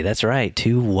photography. That's right.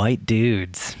 Two white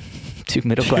dudes. Two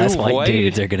middle-class white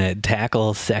dudes are going to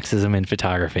tackle sexism in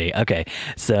photography. Okay,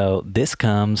 so this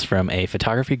comes from a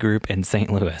photography group in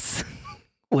St. Louis,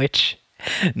 which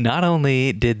not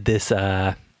only did this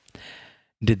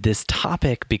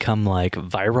topic become like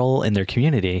viral in their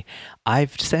community,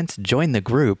 I've since joined the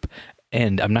group.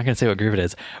 And I'm not going to say what group it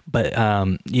is, but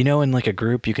in like a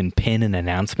group, you can pin an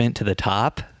announcement to the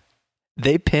top.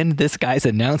 They pinned this guy's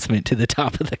announcement to the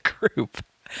top of the group.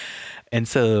 And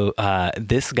so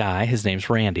this guy, his name's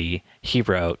Randy, he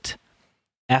wrote,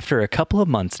 "After a couple of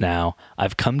months now,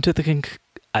 I've come to the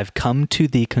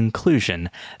conclusion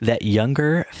that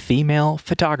younger female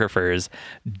photographers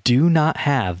do not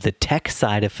have the tech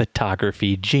side of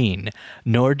photography gene,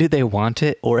 nor do they want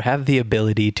it or have the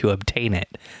ability to obtain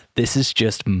it. This is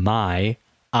just my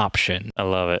option." I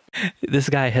love it. This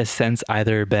guy has since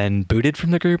either been booted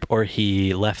from the group or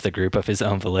he left the group of his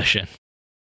own volition.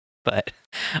 But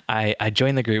I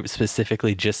joined the group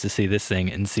specifically just to see this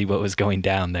thing and see what was going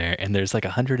down there. And there's like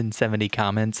 170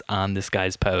 comments on this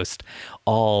guy's post,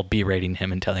 all berating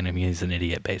him and telling him he's an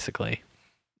idiot, basically.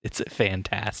 It's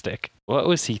fantastic. What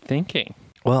was he thinking?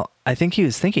 Well, I think he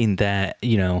was thinking that,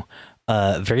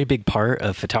 a very big part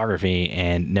of photography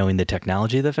and knowing the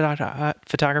technology of the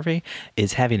photography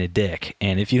is having a dick.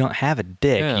 And if you don't have a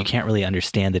dick, you can't really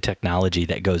understand the technology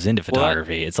that goes into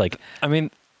photography. Well, it's like,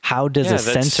 how does a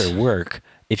sensor work?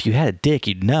 If you had a dick,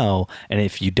 you'd know. And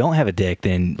if you don't have a dick,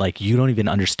 then like you don't even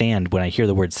understand when I hear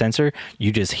the word sensor,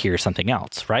 you just hear something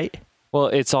else, right? Well,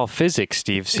 it's all physics,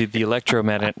 Steve. See, the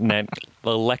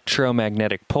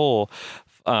electromagnetic pole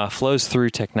flows through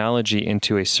technology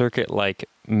into a circuit-like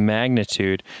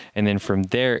magnitude, and then from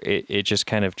there, it just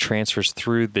kind of transfers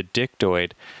through the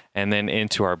dictoid and then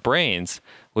into our brains,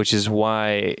 which is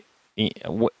why...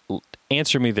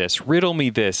 Answer me this. Riddle me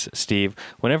this, Steve.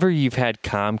 Whenever you've had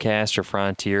Comcast or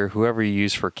Frontier, whoever you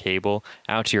use for cable,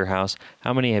 out to your house,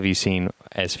 how many have you seen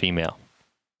as female?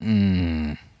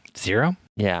 0?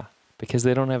 Yeah, because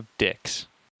they don't have dicks.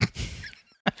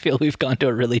 I feel we've gone to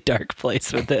a really dark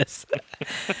place with this.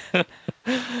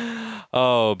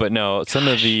 Oh, but no. Some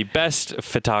of the best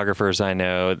photographers I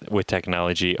know with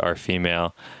technology are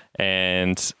female.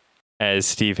 And as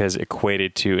Steve has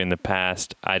equated to in the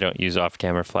past, I don't use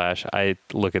off-camera flash. I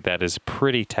look at that as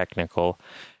pretty technical.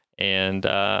 And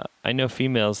I know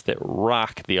females that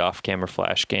rock the off-camera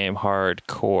flash game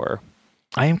hardcore.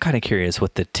 I am kind of curious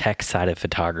what the tech side of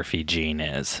photography gene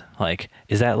is. Like,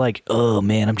 is that like, oh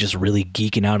man, I'm just really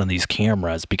geeking out on these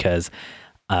cameras because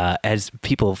as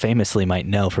people famously might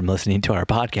know from listening to our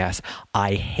podcast,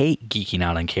 I hate geeking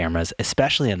out on cameras,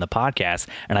 especially in the podcast,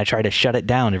 and I try to shut it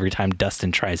down every time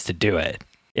Dustin tries to do it.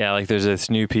 Yeah, like there's this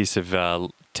new piece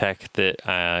of tech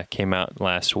that came out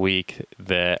last week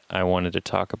that I wanted to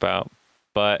talk about,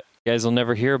 but you guys will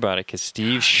never hear about it because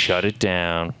Steve shut it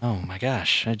down. Oh my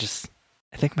gosh, I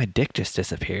think my dick just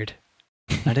disappeared.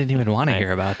 I didn't even want to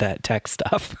hear about that tech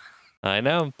stuff. I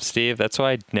know, Steve. That's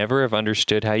why I never have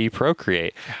understood how you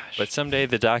procreate. Gosh. But someday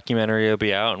the documentary will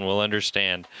be out and we'll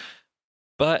understand.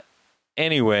 But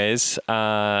anyways,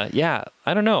 I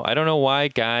don't know. I don't know why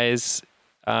guys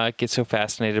get so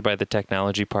fascinated by the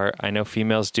technology part. I know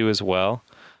females do as well.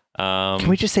 Can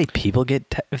we just say people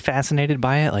get fascinated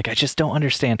by it? Like, I just don't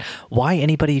understand why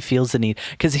anybody feels the need.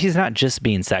 Because he's not just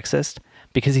being sexist,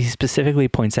 because he specifically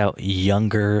points out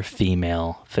younger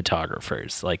female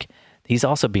photographers. Like, he's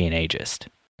also being ageist.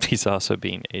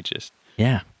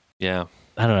 Yeah. Yeah.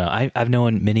 I don't know. I've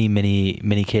known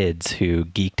many kids who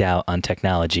geeked out on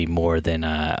technology more than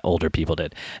older people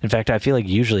did. In fact, I feel like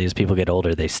usually as people get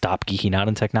older, they stop geeking out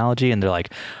on technology and they're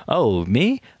like, oh,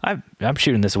 me? I'm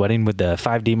shooting this wedding with the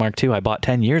 5D Mark II I bought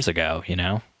 10 years ago,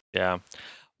 Yeah.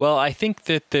 Well, I think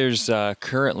that there's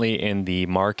currently in the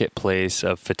marketplace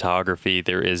of photography,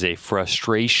 there is a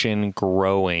frustration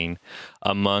growing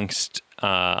amongst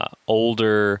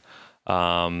older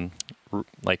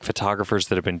like photographers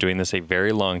that have been doing this a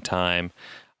very long time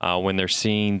when they're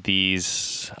seeing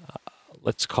these,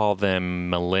 let's call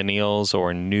them millennials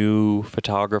or new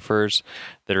photographers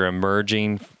that are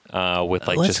emerging with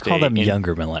like Let's just call them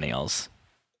younger millennials.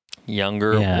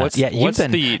 Younger. Yeah. You've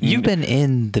the been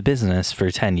in the business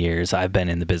for 10 years. I've been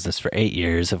in the business for 8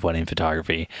 years of wedding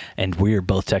photography, and we're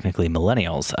both technically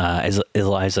millennials. As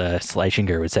Eliza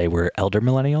Schleichinger would say, we're elder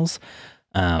millennials.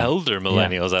 elder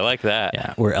millennials? I like that.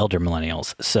 Yeah, we're elder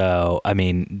millennials. So, I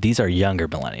mean, these are younger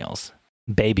millennials.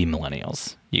 Baby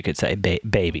millennials, you could say.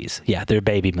 Babies. Yeah, they're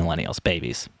baby millennials,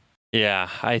 babies. Yeah,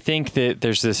 I think that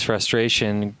there's this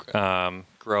frustration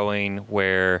growing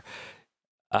where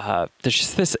there's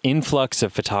just this influx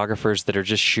of photographers that are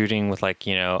just shooting with like,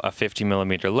 a 50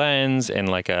 millimeter lens and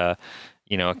like a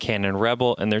Canon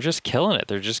Rebel, and they're just killing it.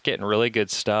 They're just getting really good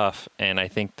stuff. And I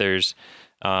think they're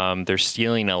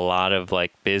stealing a lot of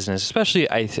like business, especially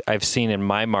I've seen in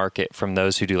my market from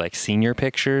those who do like senior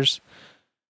pictures.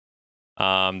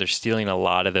 They're stealing a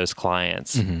lot of those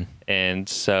clients. Mm-hmm. And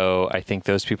so I think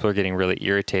those people are getting really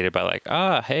irritated by like,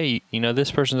 hey,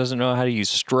 this person doesn't know how to use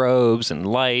strobes and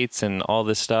lights and all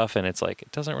this stuff. And it's like,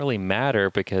 it doesn't really matter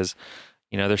because,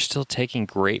 they're still taking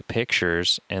great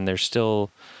pictures and they're still,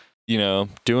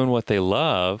 doing what they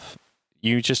love.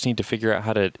 You just need to figure out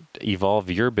how to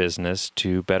evolve your business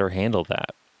to better handle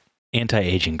that.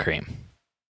 Anti-aging cream.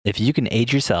 If you can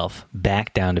age yourself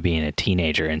back down to being a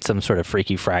teenager in some sort of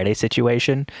Freaky Friday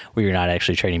situation where you're not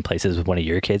actually trading places with one of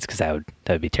your kids, because that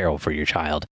would be terrible for your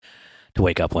child to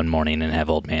wake up one morning and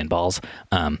have old man balls.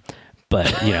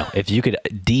 But if you could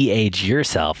de-age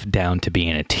yourself down to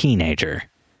being a teenager,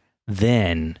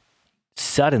 then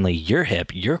suddenly you're hip,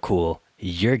 you're cool,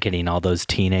 you're getting all those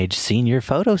teenage senior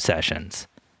photo sessions.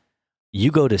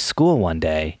 You go to school one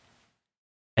day,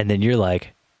 and then you're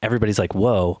like, everybody's like,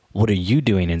 whoa, what are you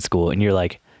doing in school? And you're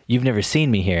like, you've never seen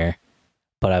me here,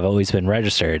 but I've always been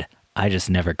registered. I just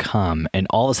never come. And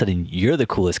all of a sudden, you're the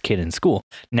coolest kid in school.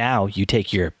 Now you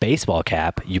take your baseball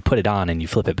cap, you put it on, and you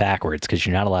flip it backwards because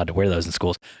you're not allowed to wear those in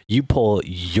schools. You pull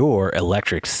your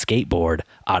electric skateboard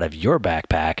out of your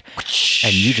backpack,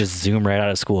 and you just zoom right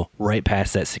out of school, right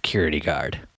past that security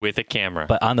guard. With a camera.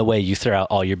 But on the way, you throw out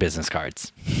all your business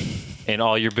cards. And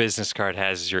all your business card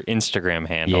has is your Instagram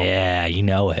handle. Yeah, you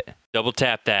know it. Double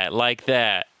tap that, like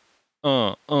that.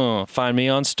 Find me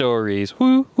on stories.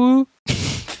 Woo, woo.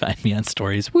 Find me on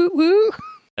stories. Woo, woo.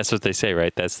 That's what they say,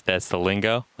 right? That's the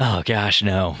lingo. Oh, gosh,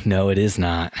 no. No, it is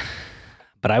not.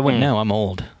 But I wouldn't know. I'm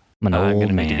old. I'm an old going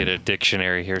to man. need to get a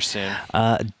dictionary here soon.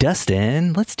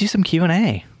 Dustin, let's do some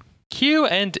Q&A.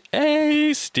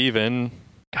 Q&A, Steven.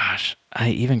 Gosh, I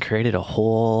even created a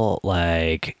whole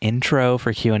intro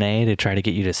for Q&A to try to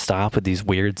get you to stop with these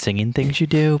weird singing things you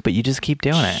do, but you just keep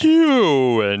doing it.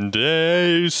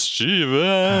 Q&A, Steven.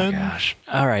 Oh gosh.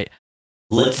 All right.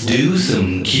 Let's do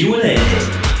some Q&A.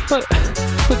 But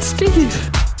Steve.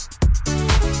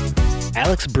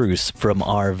 Alex Bruce from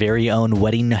our very own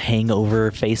Wedding Hangover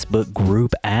Facebook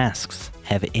group asks,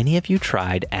 have any of you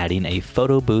tried adding a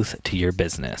photo booth to your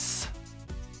business?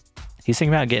 He's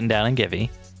thinking about getting down in Givey.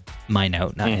 My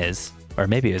note, not his. Or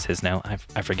maybe it was his note.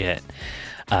 I forget.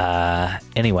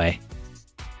 Anyway,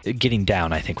 getting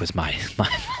down, I think, was my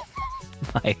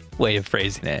way of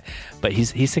phrasing it. But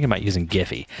he's thinking about using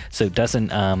Giphy. So doesn't...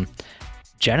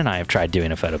 Jen and I have tried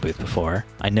doing a photo booth before.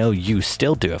 I know you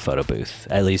still do a photo booth.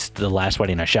 At least the last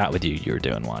wedding I shot with you, you were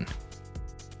doing one.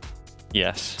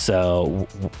 Yes. So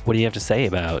what do you have to say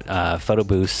about photo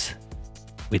booths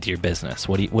with your business?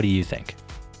 What do you think?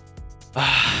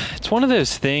 It's one of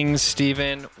those things,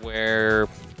 Steven, where...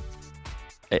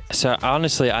 So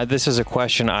honestly, this is a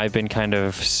question I've been kind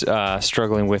of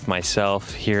struggling with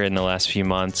myself here in the last few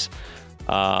months,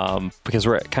 because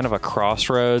we're at kind of a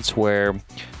crossroads where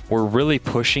we're really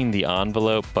pushing the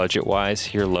envelope budget-wise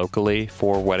here locally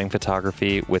for wedding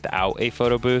photography without a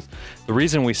photo booth. The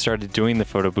reason we started doing the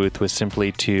photo booth was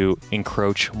simply to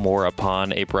encroach more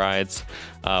upon a bride's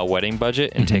wedding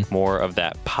budget and take more of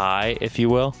that pie, if you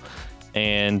will.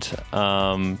 And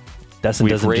Dustin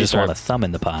doesn't just want a thumb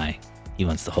in the pie. He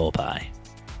wants the whole pie.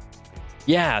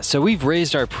 Yeah, so we've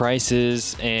raised our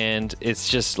prices, and it's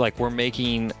just like we're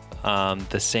making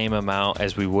the same amount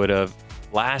as we would have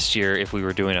last year if we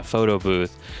were doing a photo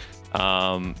booth.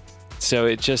 So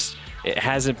it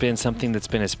hasn't been something that's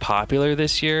been as popular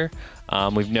this year.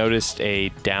 We've noticed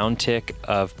a downtick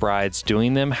of brides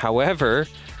doing them. However,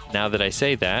 now that I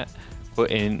say that,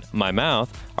 put in my mouth,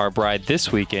 our bride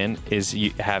this weekend is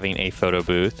having a photo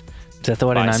booth. Is that the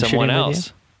wedding I'm shooting with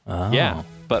you? Oh. Yeah,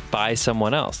 but by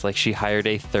someone else. Like, she hired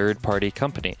a third-party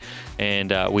company,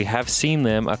 and we have seen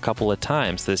them a couple of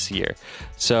times this year.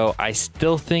 So I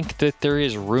still think that there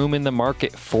is room in the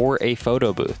market for a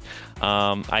photo booth.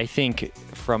 I think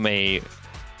from a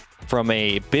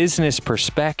business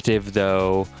perspective,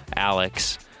 though,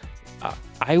 Alex,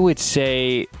 I would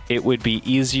say it would be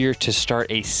easier to start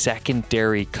a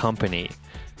secondary company.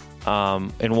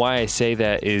 And why I say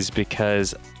that is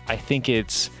because I think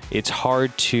it's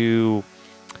hard to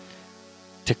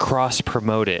cross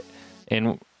promote it.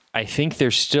 And I think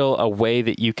there's still a way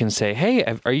that you can say,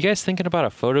 hey, are you guys thinking about a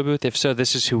photo booth? If so,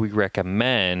 this is who we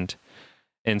recommend,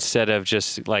 instead of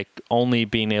just like only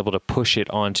being able to push it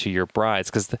onto your brides.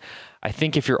 Because I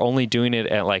think if you're only doing it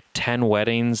at like 10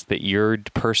 weddings that you're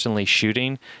personally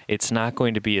shooting, it's not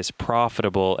going to be as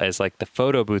profitable as like the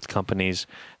photo booth companies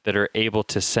that are able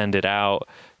to send it out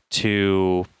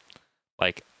to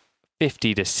like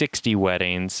 50 to 60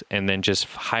 weddings and then just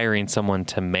hiring someone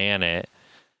to man it.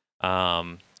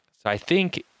 So I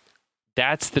think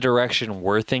that's the direction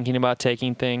we're thinking about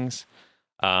taking things.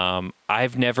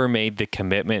 I've never made the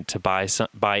commitment to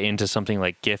buy into something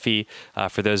like Giphy.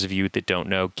 For those of you that don't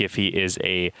know, Giphy is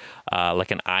a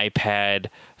like an iPad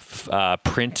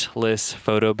printless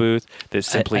photo booth that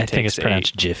simply I think it's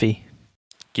pronounced Jiffy.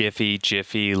 Giphy,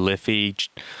 Jiffy, Liffy.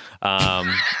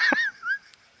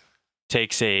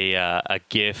 Takes a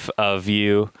GIF of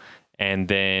you and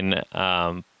then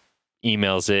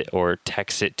emails it or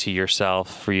texts it to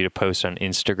yourself for you to post on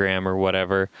Instagram or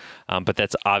whatever. But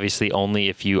that's obviously only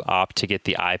if you opt to get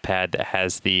the iPad that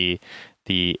has the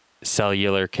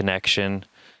cellular connection.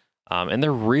 And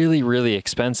they're really, really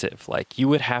expensive. Like you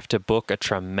would have to book a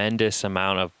tremendous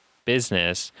amount of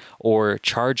business or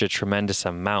charge a tremendous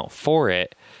amount for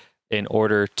it in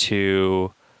order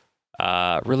to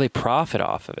really profit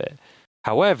off of it.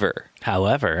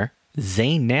 However,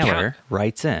 Zane Naylor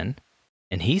writes in,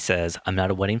 and he says, I'm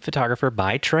not a wedding photographer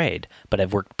by trade, but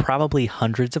I've worked probably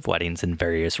hundreds of weddings in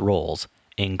various roles,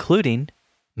 including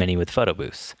many with photo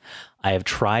booths. I have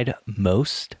tried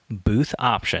most booth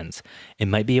options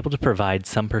and might be able to provide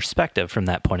some perspective from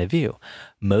that point of view.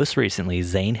 Most recently,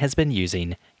 Zane has been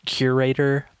using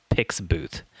Curator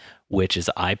PixBooth, which is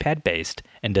iPad-based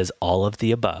and does all of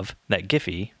the above that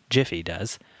Jiffy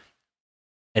does.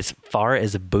 As far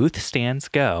as booth stands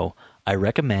go, I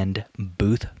recommend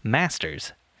Booth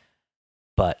Masters,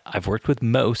 but I've worked with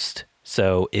most,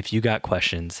 so if you got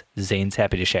questions, Zane's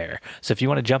happy to share. So if you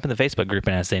want to jump in the Facebook group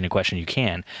and ask Zane a question, you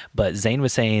can. But Zane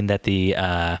was saying that the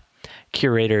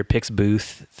Curator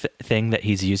PixBooth thing that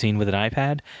he's using with an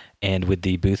iPad and with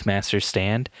the Booth Masters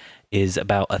stand is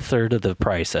about a third of the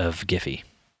price of Giphy.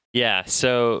 Yeah,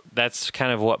 so that's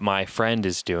kind of what my friend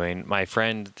is doing. My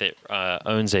friend that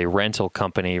owns a rental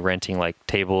company, renting like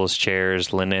tables,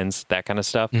 chairs, linens, that kind of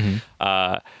stuff.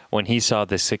 Mm-hmm. When he saw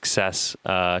the success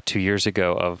 2 years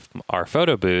ago of our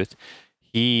photo booth,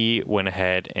 he went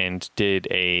ahead and did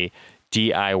a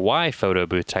DIY photo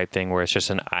booth type thing where it's just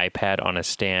an iPad on a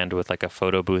stand with like a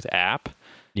photo booth app.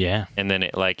 Yeah. And then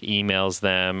it like emails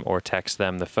them or texts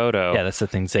them the photo. Yeah, that's the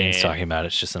thing Zane's talking about.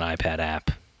 It's just an iPad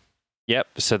app. Yep.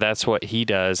 So that's what he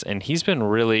does. And he's been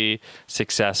really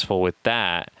successful with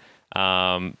that.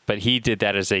 But he did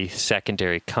that as a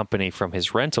secondary company from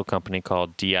his rental company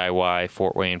called DIY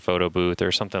Fort Wayne Photo Booth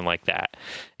or something like that.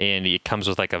 And it comes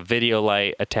with like a video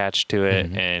light attached to it.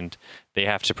 Mm-hmm. And they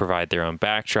have to provide their own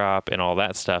backdrop and all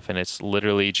that stuff. And it's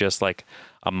literally just like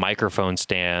a microphone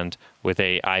stand with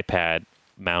a iPad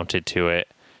mounted to it.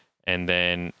 And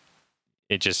then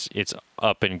it's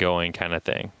up and going kind of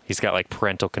thing. He's got like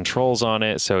parental controls on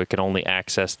it, so it can only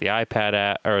access the iPad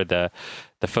app or the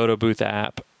photo booth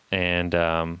app. And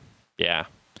yeah,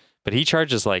 but he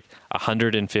charges like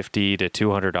 $150 to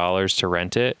 $200 to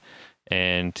rent it,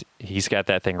 and he's got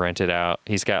that thing rented out.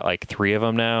 He's got like 3 of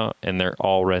them now, and they're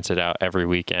all rented out every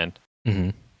weekend.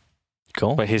 Mm-hmm.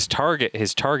 Cool. But his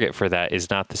target for that is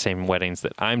not the same weddings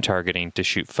that I'm targeting to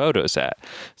shoot photos at.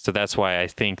 So that's why I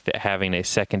think that having a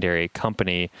secondary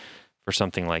company for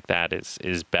something like that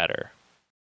is better.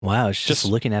 Wow, it's just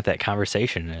looking at that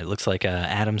conversation. It looks like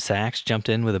Adam Sachs jumped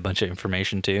in with a bunch of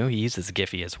information too. He uses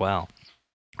Giphy as well.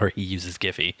 Or he uses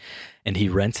Giphy. And he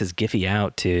rents his Giphy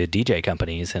out to DJ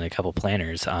companies and a couple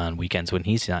planners on weekends when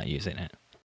he's not using it.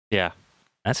 Yeah.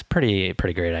 That's a pretty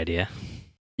great idea.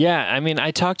 Yeah, I mean,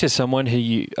 I talked to someone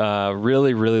who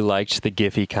really, really liked the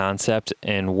Giphy concept,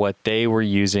 and what they were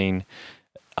using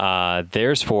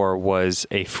theirs for was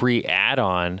a free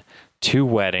add-on to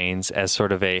weddings as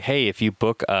sort of a, hey, if you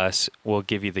book us, we'll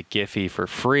give you the Giphy for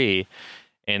free.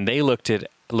 And they looked at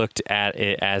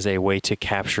it as a way to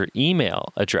capture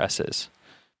email addresses,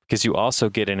 because you also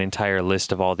get an entire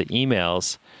list of all the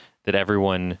emails that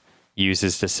everyone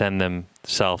uses to send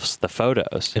themselves the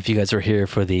photos. If you guys were here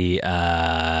for the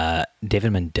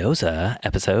David Mendoza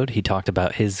episode, he talked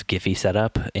about his Giphy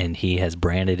setup, and he has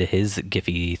branded his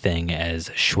Giphy thing as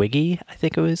Schwiggy, I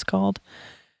think it was called.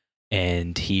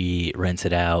 and he rents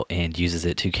it out and uses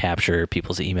it to capture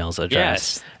people's emails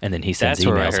address. Yes. And then he sends That's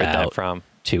where I emails heard that out from.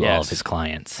 to all of his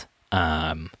clients,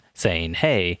 saying,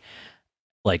 hey,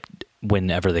 like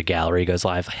whenever the gallery goes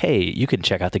live, hey, you can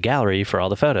check out the gallery for all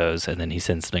the photos. And then he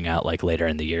sends something out like later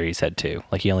in the year, he said too.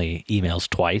 Like he only emails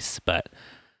twice, but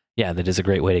yeah, that is a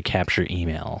great way to capture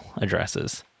email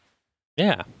addresses.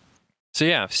 Yeah.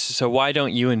 So why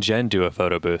don't you and Jen do a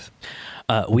photo booth?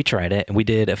 We tried it. We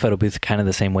did a photo booth kind of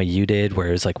the same way you did,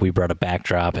 where it's like we brought a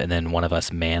backdrop and then one of us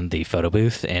manned the photo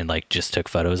booth and like just took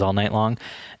photos all night long.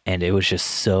 And it was just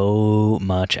so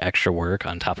much extra work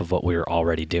on top of what we were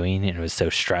already doing. And it was so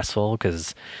stressful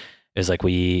because it was like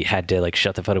we had to like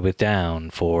shut the photo booth down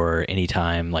for any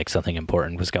time like something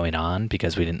important was going on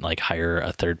because we didn't like hire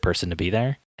a third person to be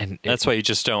there. And that's why you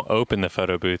just don't open the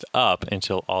photo booth up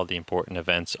until all the important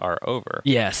events are over.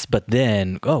 Yes, but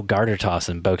then garter toss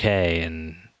and bouquet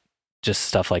and just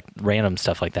stuff like random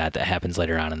stuff like that happens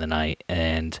later on in the night.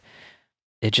 And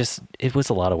it was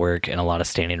a lot of work and a lot of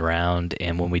standing around.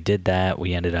 And when we did that,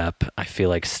 we ended up, I feel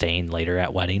like, staying later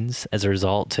at weddings as a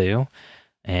result too.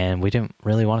 And we didn't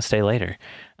really want to stay later.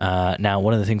 Now,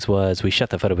 one of the things was we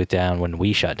shut the photo booth down when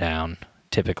we shut down,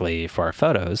 typically for our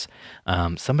photos.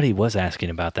 Somebody was asking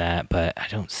about that, but I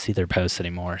don't see their posts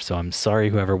anymore. So I'm sorry,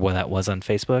 whoever that was on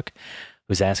Facebook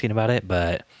who's asking about it.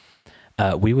 But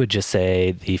we would just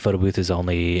say the photo booth is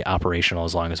only operational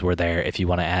as long as we're there. If you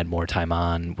want to add more time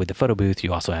on with the photo booth,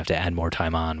 you also have to add more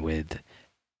time on with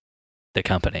the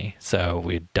company. So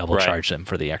we double charge them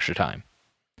for the extra time.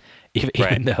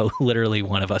 Even though literally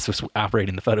one of us was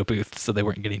operating the photo booth, so they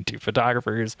weren't getting two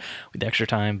photographers with extra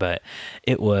time, but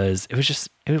it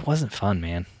wasn't fun,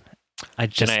 man.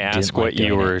 Can I ask what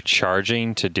you were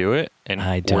charging to do it? And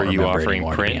I don't were you remember offering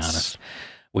anymore, prints? to be honest.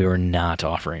 We were not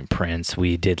offering prints.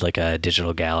 We did like a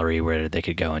digital gallery where they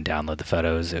could go and download the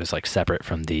photos. It was like separate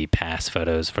from the past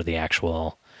photos for the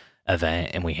actual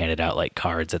event, and we handed out like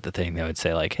cards at the thing that would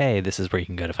say like, hey, this is where you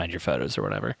can go to find your photos or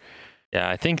whatever. Yeah,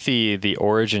 I think the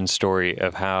origin story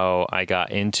of how I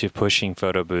got into pushing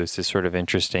photo booths is sort of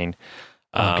interesting.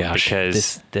 Oh gosh,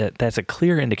 because that's a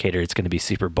clear indicator it's going to be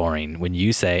super boring when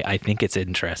you say, I think it's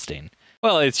interesting.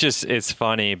 Well, it's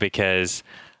funny because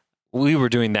we were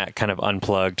doing that kind of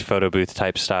unplugged photo booth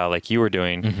type style like you were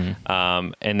doing.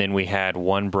 Mm-hmm. And then we had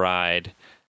one bride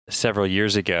several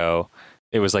years ago.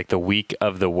 It was like the week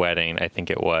of the wedding, I think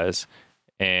it was.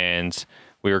 And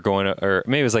we were going, or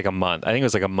maybe it was like a month. I think it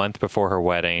was like a month before her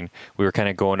wedding. We were kind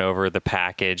of going over the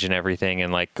package and everything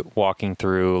and like walking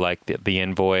through like the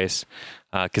invoice.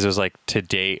 Cause it was like to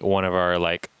date one of our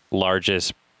like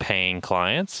largest paying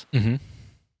clients. Mm-hmm.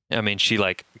 I mean, she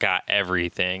like got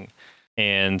everything.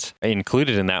 And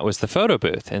included in that was the photo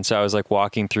booth. And so I was like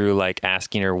walking through, like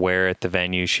asking her where at the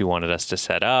venue she wanted us to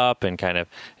set up and kind of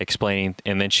explaining.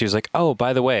 And then she was like, oh,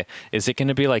 by the way, is it going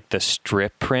to be like the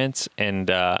strip prints? And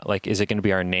like, is it going to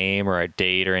be our name or our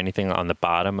date or anything on the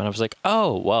bottom? And I was like,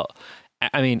 oh, well,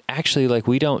 I mean, actually, like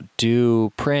we don't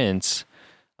do prints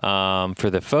for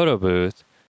the photo booth.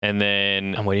 And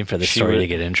then I'm waiting for the story to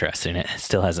get interesting. It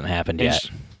still hasn't happened yet.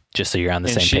 Just so you're on the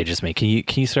same page as me. Can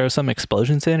you throw some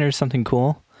explosions in or something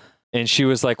cool? And she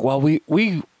was like, well, we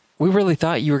really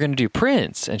thought you were going to do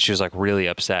prints. And she was like really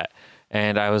upset.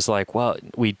 And I was like, well,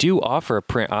 we do offer a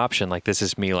print option. Like this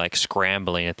is me like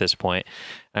scrambling at this point.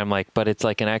 And I'm like, but it's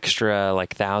like an extra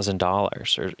like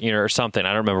 $1,000 or or something. I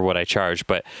don't remember what I charged,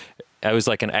 but it was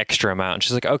like an extra amount. And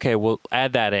she's like, okay, we'll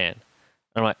add that in. And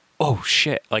I'm like, oh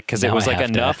shit. Like, cause it was like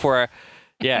enough where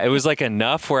yeah, it was like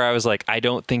enough where I was like, I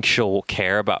don't think she'll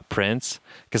care about prints.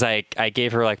 Because I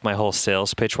gave her like my whole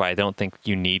sales pitch why I don't think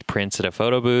you need prints at a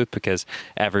photo booth because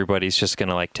everybody's just going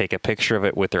to like take a picture of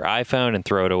it with their iPhone and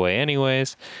throw it away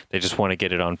anyways. They just want to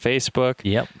get it on Facebook.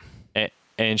 Yep.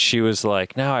 And she was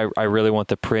like, no, I really want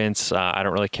the prints. I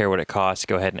don't really care what it costs.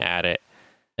 Go ahead and add it.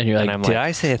 And you're like, did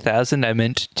I say 1,000? I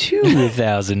meant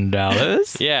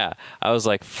 $2,000. Yeah. I was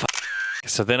like, fuck.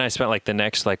 So then I spent like the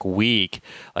next like week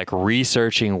like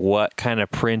researching what kind of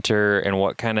printer and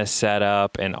what kind of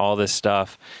setup and all this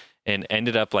stuff and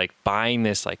ended up like buying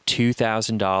this like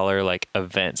 $2,000 like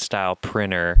event style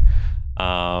printer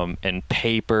and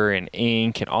paper and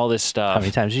ink and all this stuff. How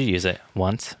many times did you use it?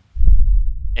 Once?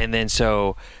 And then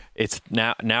so it's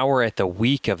now we're at the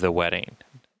week of the wedding.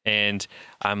 And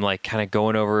I'm like kind of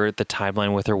going over the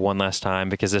timeline with her one last time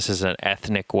because this is an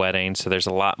ethnic wedding. So there's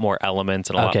a lot more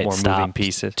elements and a lot more moving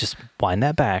pieces. Just wind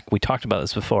that back. We talked about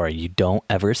this before. You don't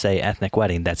ever say ethnic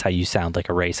wedding. That's how you sound like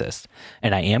a racist.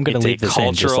 And I am going to leave this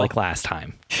in just like last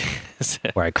time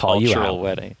where I call you out. Cultural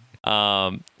wedding.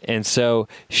 And so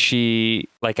she,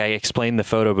 like I explained the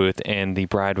photo booth and the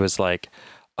bride was like,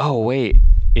 oh, wait,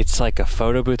 it's like a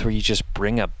photo booth where you just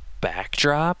bring a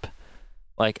backdrop.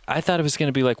 Like, I thought it was going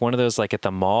to be like one of those, like at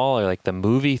the mall or like the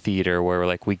movie theater where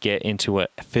like we get into a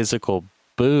physical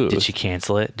booth. Did she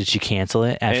cancel it? Did she cancel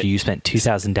it after you spent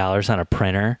 $2,000 on a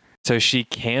printer? So she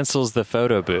cancels the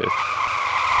photo booth.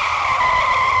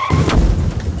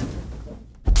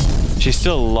 She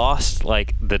still lost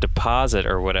like the deposit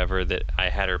or whatever that I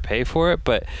had her pay for it,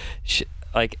 but she,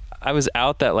 like, I was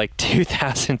out that like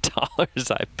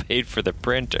 $2,000 I paid for the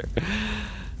printer.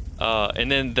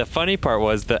 And then the funny part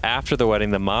was that after the wedding,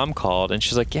 the mom called and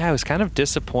she's like, yeah, I was kind of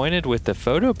disappointed with the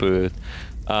photo booth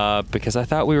because I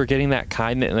thought we were getting that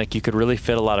kind that like you could really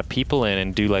fit a lot of people in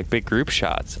and do like big group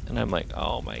shots. And I'm like,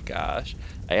 oh my gosh.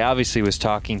 I obviously was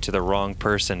talking to the wrong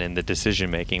person in the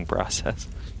decision-making process.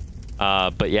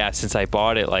 But yeah, since I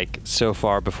bought it like so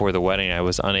far before the wedding, I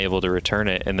was unable to return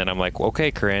it. And then I'm like,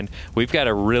 okay, Corinne, we've got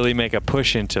to really make a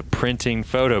push into printing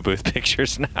photo booth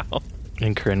pictures now.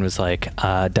 And Corinne was like,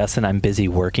 Dustin, I'm busy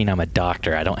working. I'm a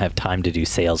doctor. I don't have time to do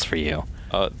sales for you.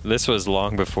 This was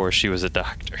long before she was a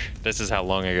doctor. This is how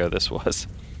long ago this was.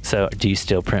 So do you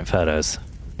still print photos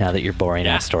now that your boring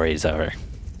ass story is over?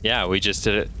 Yeah, we just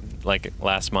did it like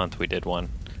last month. We did one.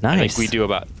 Nice. I think we do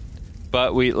about,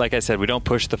 but we, like I said, we don't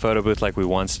push the photo booth like we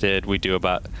once did. We do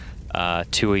about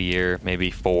 2 a year,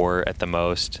 maybe 4 at the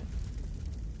most.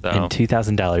 So. And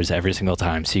 $2,000 every single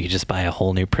time. So you could just buy a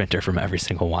whole new printer from every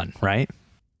single one, right?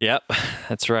 Yep,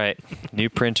 that's right. New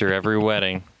printer every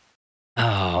wedding.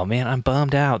 Oh, man, I'm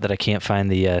bummed out that I can't find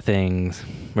the things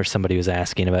where somebody was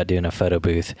asking about doing a photo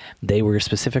booth. They were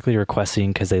specifically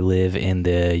requesting because they live in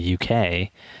the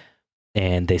UK,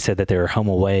 and they said that they were home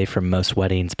away from most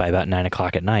weddings by about 9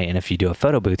 o'clock at night. And if you do a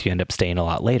photo booth, you end up staying a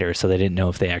lot later. So they didn't know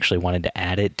if they actually wanted to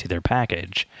add it to their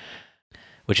package,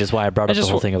 which is why I brought up the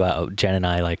whole thing about Jen and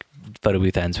I, like, photo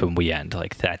booth ends when we end.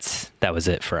 Like, that was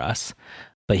it for us.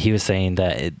 But he was saying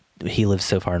that he lives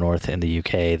so far north in the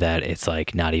UK that it's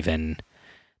like not even,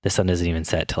 the sun doesn't even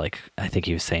set till like, I think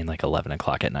he was saying like 11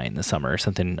 o'clock at night in the summer or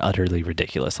something utterly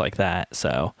ridiculous like that.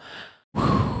 So,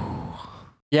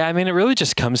 yeah, I mean, it really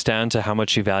just comes down to how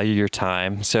much you value your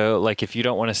time. So like, if you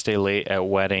don't want to stay late at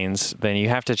weddings, then you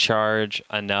have to charge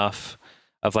enough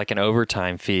of like an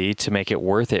overtime fee to make it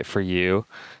worth it for you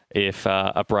if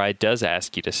a bride does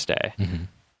ask you to stay. Mm-hmm.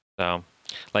 So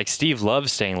like Steve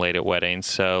loves staying late at weddings.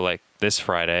 So like this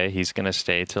Friday, he's going to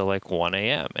stay till like 1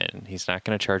 a.m. and he's not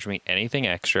going to charge me anything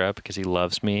extra because he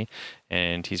loves me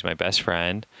and he's my best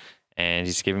friend. And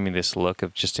he's giving me this look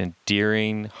of just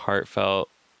endearing, heartfelt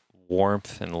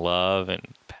warmth and love and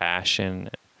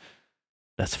passion.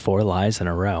 That's 4 lies in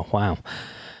a row. Wow.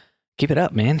 Keep it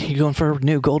up, man. You're going for a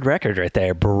new gold record right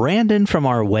there. Brandon from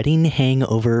our Wedding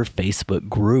Hangover Facebook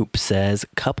group says,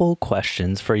 couple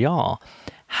questions for y'all.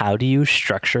 How do you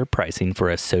structure pricing for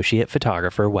associate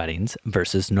photographer weddings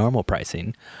versus normal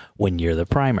pricing when you're the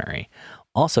primary?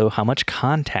 Also, how much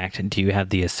contact do you have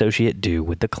the associate do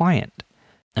with the client?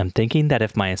 I'm thinking that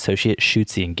if my associate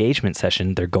shoots the engagement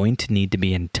session, they're going to need to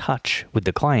be in touch with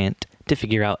the client to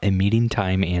figure out a meeting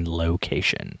time and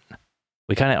location.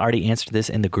 We kind of already answered this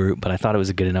in the group, but I thought it was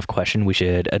a good enough question. We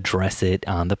should address it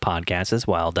on the podcast as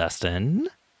well, Dustin.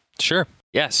 Sure.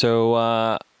 Yeah. So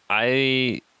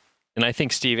I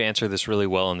think Steve answered this really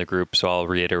well in the group, so I'll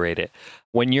reiterate it.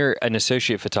 When you're an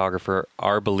associate photographer,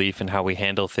 our belief in how we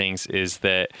handle things is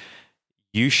that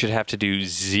you should have to do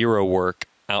zero work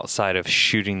outside of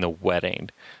shooting the wedding.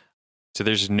 So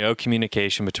there's no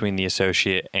communication between the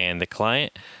associate and the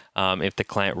client. If the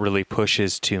client really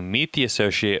pushes to meet the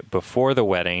associate before the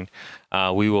wedding,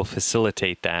 we will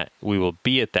facilitate that. We will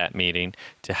be at that meeting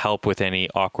to help with any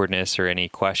awkwardness or any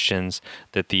questions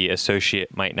that the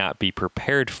associate might not be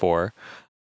prepared for.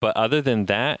 But other than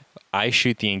that, I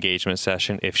shoot the engagement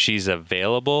session. If she's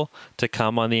available to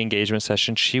come on the engagement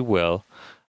session, she will.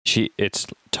 It's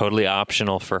totally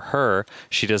optional for her.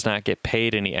 She does not get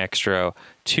paid any extra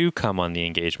to come on the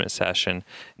engagement session.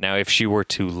 Now, if she were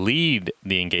to lead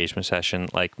the engagement session,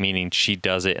 like meaning she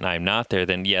does it and I'm not there,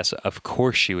 then yes, of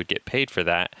course she would get paid for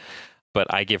that.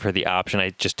 But I give her the option. I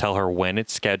just tell her when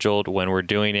it's scheduled, when we're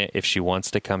doing it. If she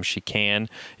wants to come, she can.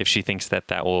 If she thinks that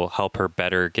that will help her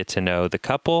better get to know the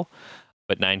couple.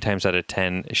 But 9 times out of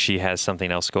 10, she has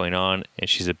something else going on and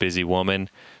she's a busy woman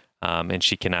and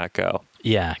she cannot go.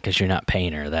 Yeah, because you're not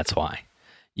paying her. That's why.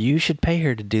 You should pay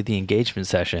her to do the engagement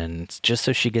session just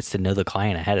so she gets to know the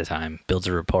client ahead of time, builds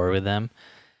a rapport with them.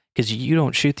 Because you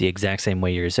don't shoot the exact same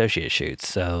way your associate shoots.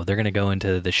 So they're going to go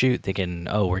into the shoot thinking,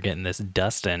 oh, we're getting this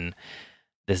Dustin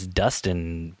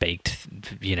baked,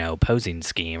 posing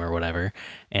scheme or whatever.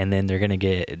 And then they're going to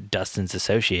get Dustin's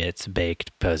associates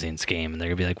baked posing scheme. And they're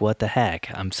going to be like, what the heck?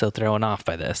 I'm so thrown off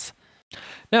by this.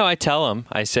 No, I tell them.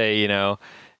 I say,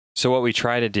 so what we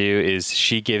try to do is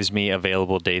she gives me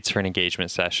available dates for an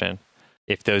engagement session.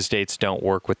 If those dates don't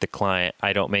work with the client,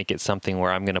 I don't make it something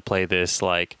where I'm going to play this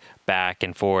like back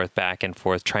and forth,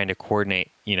 trying to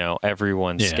coordinate,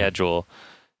 everyone's schedule.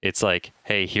 It's like,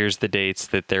 hey, here's the dates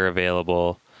that they're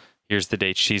available. Here's the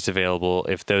date she's available.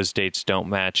 If those dates don't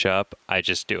match up, I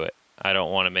just do it. I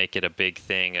don't want to make it a big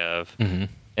thing of,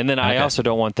 and then I also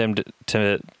don't want them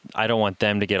I don't want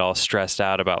them to get all stressed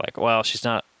out about like, well, she's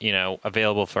not,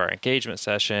 available for our engagement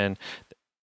session,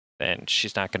 and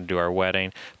she's not going to do our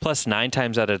wedding. Plus, 9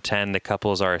 times out of 10, the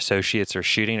couples our associates are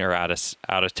shooting are out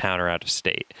of town or out of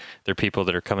state. They're people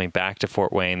that are coming back to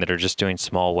Fort Wayne that are just doing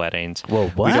small weddings. Whoa,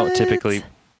 what? We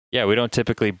don't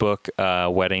typically book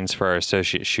weddings for our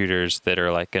associate shooters that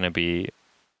are like going to be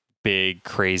big,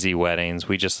 crazy weddings.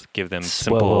 We just give them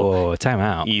simple, time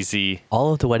out. Easy.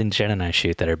 All of the weddings Jen and I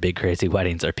shoot that are big, crazy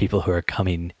weddings are people who are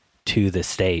coming to the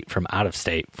state from out of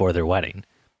state for their wedding.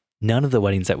 None of the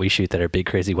weddings that we shoot that are big,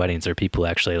 crazy weddings are people who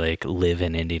actually like live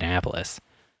in Indianapolis.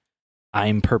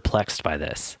 I'm perplexed by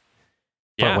this.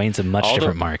 Fort Wayne's a much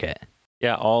different market.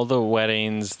 Yeah, all the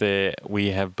weddings that we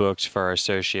have booked for our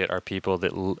associate are people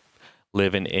that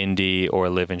live in Indy or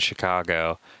live in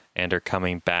Chicago and are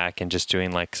coming back and just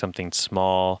doing like something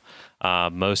small.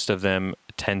 Most of them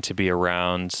tend to be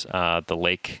around the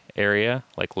lake area,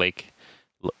 like Lake.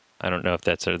 I don't know if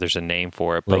there's a name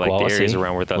for it, but Lake like Wawasee? the areas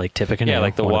around where Lake Tippecanoe,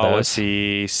 like the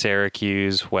Wawasee,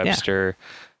 Syracuse, Webster,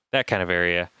 that kind of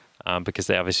area, because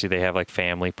they have like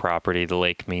family property. The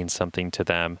lake means something to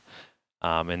them,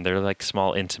 and they're like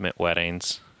small, intimate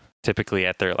weddings, typically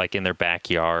at in their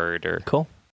backyard or. Cool.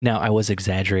 Now, I was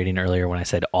exaggerating earlier when I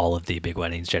said all of the big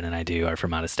weddings Jen and I do are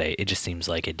from out of state. It just seems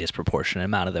like a disproportionate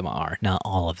amount of them are. Not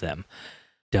all of them.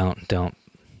 Don't.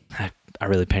 I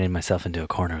really painted myself into a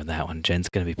corner with that one. Jen's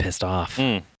going to be pissed off. She's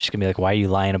going to be like, why are you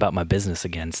lying about my business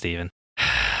again, Steven?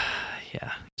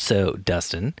 Yeah. So,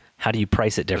 Dustin, how do you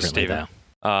price it differently, though?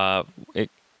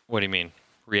 What do you mean?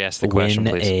 Re-ask the question,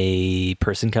 please. When a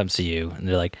person comes to you and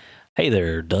they're like, hey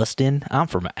there, Dustin, I'm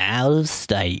from out of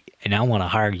state, and I want to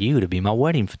hire you to be my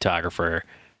wedding photographer,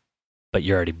 but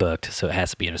you're already booked, so it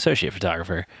has to be an associate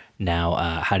photographer.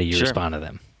 Now, how do you respond to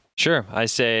them? Sure. I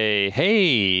say,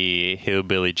 hey,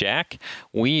 Hillbilly Jack,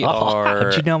 we are...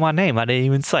 How'd you know my name? I didn't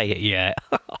even say it yet.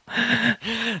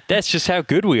 That's just how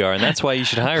good we are, and that's why you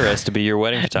should hire us to be your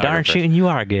wedding photographer. Darn shooting, you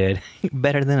are good.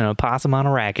 Better than an opossum on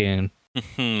a raccoon.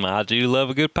 I do love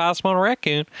a good possum on a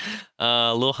raccoon.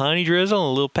 A little honey drizzle and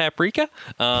a little paprika.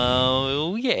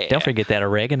 Yeah. Don't forget that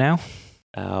oregano.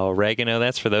 Oregano,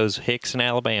 that's for those hicks in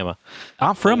Alabama.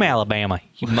 I'm from Alabama,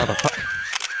 you motherfucker.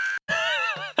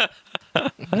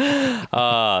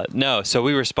 No, so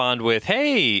we respond with,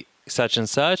 hey, such and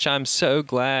such, I'm so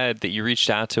glad that you reached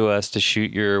out to us to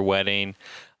shoot your wedding.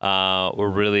 We're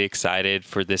really excited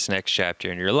for this next chapter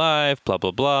in your life, blah,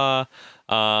 blah, blah.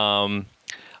 I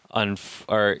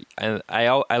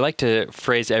like to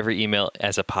phrase every email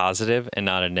as a positive and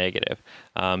not a negative.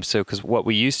 Because what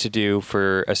we used to do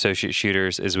for associate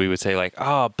shooters is we would say like,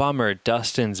 oh, bummer,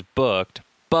 Dustin's booked,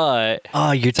 but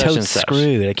oh, you're totes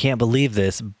screwed. I can't believe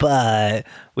this, but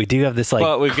we do have this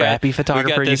like crappy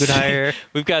photographer you could hire.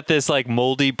 We've got this like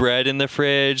moldy bread in the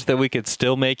fridge that we could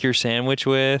still make your sandwich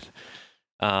with.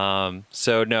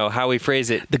 So no, how we phrase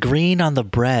it. The green on the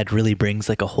bread really brings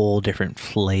like a whole different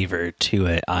flavor to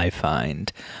it, I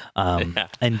find. And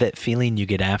that feeling you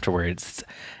get afterwards,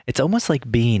 it's almost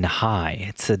like being high.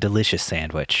 It's a delicious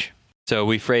sandwich. So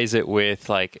we phrase it with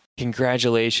like,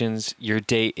 congratulations, your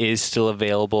date is still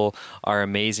available. Our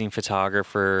amazing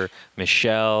photographer,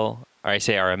 Michelle, or I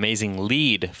say our amazing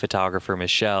lead photographer,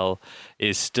 Michelle,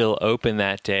 is still open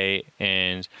that day.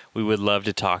 And we would love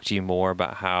to talk to you more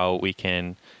about how we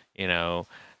can,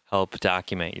 help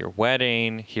document your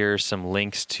wedding. Here are some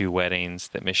links to weddings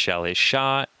that Michelle has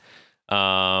shot.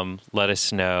 Let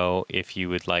us know if you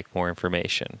would like more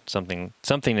information. Something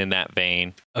in that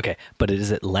vein. Okay, but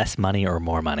is it less money or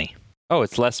more money? Oh,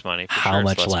 it's less money. How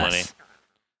much less?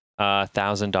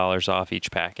 $1,000 off each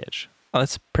package. Oh,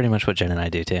 that's pretty much what Jen and I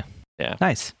do too. Yeah.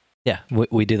 Nice. Yeah,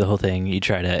 we do the whole thing. You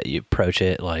approach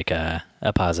it like a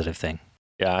positive thing.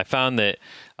 Yeah, I found that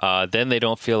then they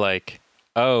don't feel like,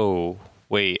 oh,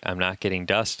 wait, I'm not getting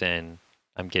Dustin.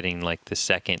 I'm getting like the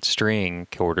second string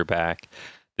quarterback.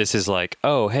 This is like,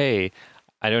 oh, hey,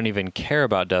 I don't even care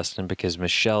about Dustin because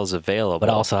Michelle's available. But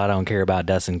also, I don't care about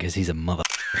Dustin because he's a mother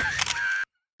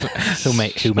who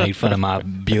made fun of my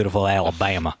beautiful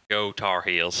Alabama. Go Tar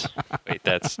Heels. Wait,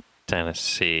 that's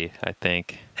Tennessee, I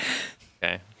think.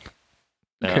 Okay.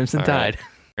 No, Crimson Tide. Right.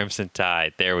 Crimson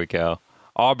Tide. There we go.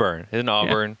 Auburn. Isn't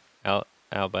Auburn? Yeah.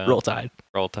 Outbound. Roll Tide.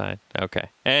 Roll Tide. Okay.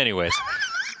 Anyways.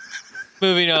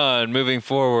 Moving on, moving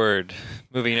forward,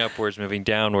 moving upwards, moving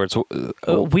downwards.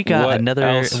 We got What another.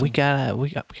 else? We got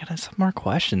some more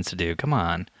questions to do. Come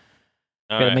on.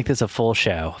 All Gotta right. make this a full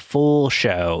show. Full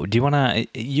show. Do you want to?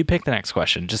 You pick the next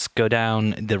question. Just go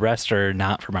down. The rest are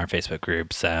not from our Facebook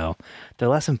group, so they're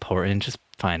less important. Just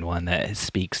find one that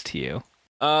speaks to you.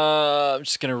 I'm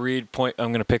just gonna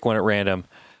I'm gonna pick one at random.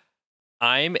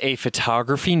 I'm a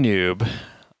photography noob,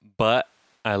 but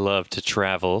I love to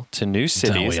travel to new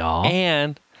cities, we all?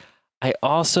 and I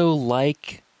also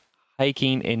like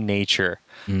hiking in nature.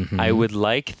 Mhm. I would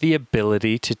like the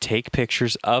ability to take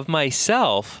pictures of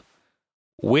myself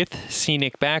with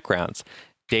scenic backgrounds,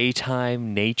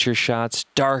 daytime nature shots,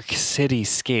 dark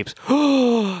cityscapes,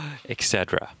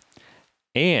 etc.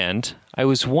 And I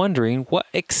was wondering what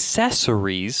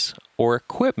accessories or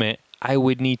equipment I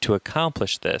would need to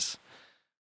accomplish this.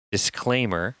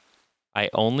 Disclaimer, I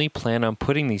only plan on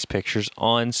putting these pictures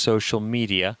on social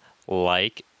media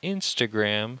like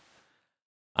Instagram.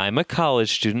 I'm a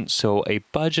college student, so a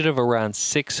budget of around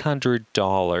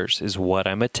 $600 is what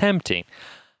I'm attempting.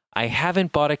 I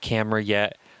haven't bought a camera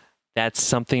yet. That's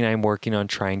something I'm working on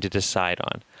trying to decide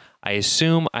on. I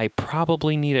assume I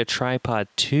probably need a tripod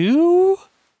too?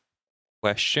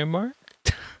 Question mark?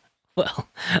 Well,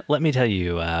 let me tell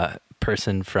you,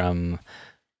 person from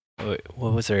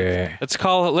what was her? Let's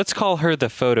call her the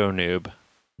photo noob.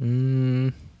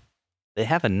 They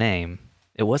have a name.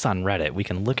 It was on Reddit. We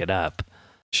can look it up.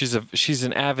 She's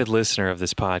an avid listener of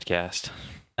this podcast.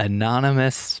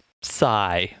 Anonymous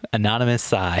Sigh.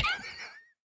 Anonymous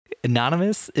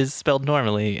is spelled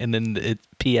normally, and then it's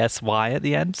PSY at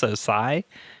the end, so Sigh.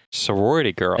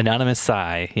 Sorority girl. Anonymous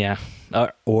Sigh, yeah.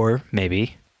 Or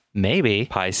maybe.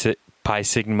 Pi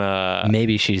Sigma.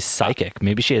 Maybe she's psychic.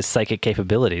 Maybe she has psychic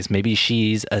capabilities. Maybe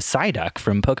she's a Psyduck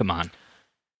from Pokemon.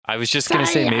 I was just going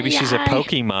to say maybe she's a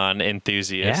Pokemon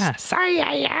enthusiast. Yeah.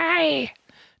 Sigh.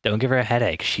 Don't give her a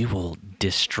headache. She will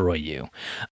destroy you.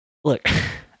 Look,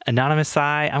 Anonymous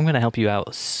Sigh, I'm going to help you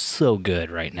out so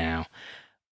good right now.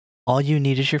 All you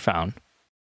need is your phone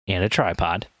and a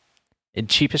tripod. The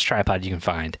cheapest tripod you can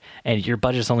find. And your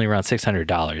budget's only around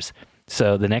 $600.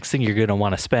 So the next thing you're going to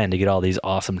want to spend to get all these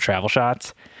awesome travel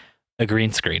shots, a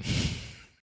green screen.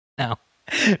 Now,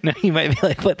 you might be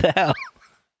like, what the hell?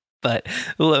 But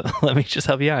let me just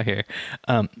help you out here.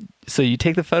 So you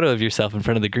take the photo of yourself in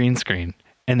front of the green screen,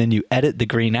 and then you edit the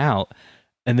green out,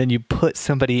 and then you put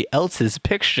somebody else's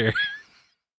picture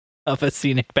of a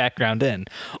scenic background in,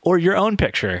 or your own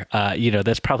picture.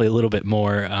 That's probably a little bit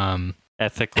more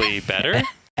ethically better.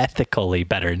 Ethically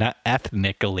better, not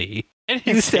ethnically.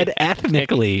 You said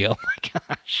ethnically. Oh my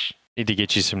gosh. Need to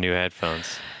get you some new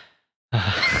headphones.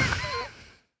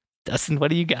 Dustin, what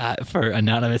do you got for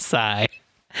Anonymous Sigh?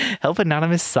 Help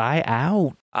Anonymous Sigh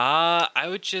out. I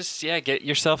would just, get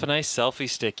yourself a nice selfie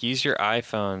stick. Use your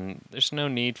iPhone. There's no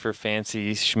need for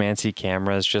fancy schmancy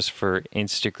cameras, just for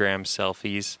Instagram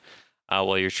selfies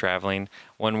while you're traveling.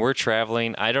 When we're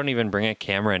traveling, I don't even bring a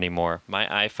camera anymore. My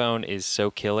iPhone is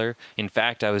so killer. In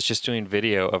fact, I was just doing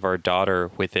video of our daughter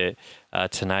with it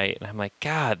tonight, and I'm like,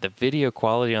 God, the video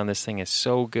quality on this thing is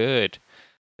so good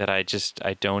that I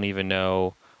don't even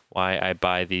know why I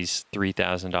buy these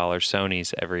 $3,000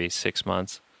 Sonys every 6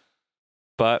 months.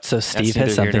 But so Steve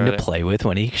has something to play with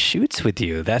when he shoots with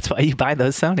you. That's why you buy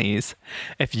those Sonys.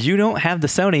 If you don't have the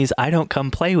Sonys, I don't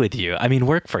come play with you. I mean,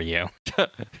 work for you.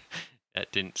 That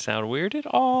didn't sound weird at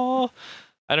all.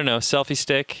 I don't know. Selfie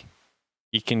stick.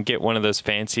 You can get one of those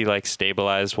fancy, like,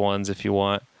 stabilized ones if you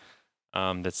want.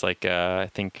 That's like, I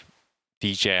think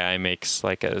DJI makes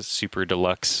like a super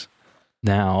deluxe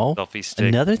selfie stick.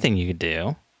 Another thing you could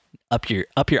do, up your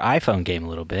iPhone game a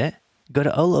little bit. Go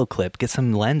to Oloclip, get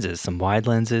some lenses, some wide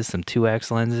lenses, some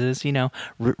 2x lenses.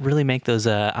 Really make those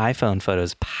iPhone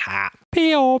photos pop.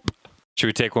 Should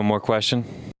we take one more question?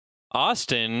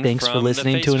 Austin. Thanks for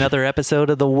listening to another episode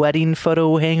of the Wedding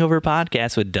Photo Hangover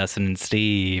Podcast with Dustin and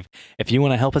Steve. If you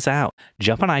want to help us out,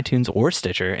 jump on iTunes or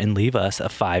Stitcher and leave us a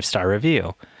 5-star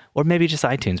review. Or maybe just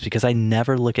iTunes, because I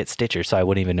never look at Stitcher, so I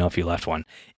wouldn't even know if you left one.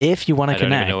 If you want to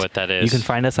connect, I don't even know what that is. You can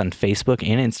find us on Facebook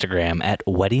and Instagram at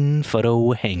Wedding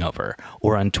Photo Hangover,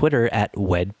 or on Twitter at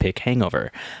WedPicHangover.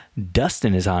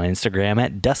 Dustin is on Instagram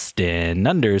at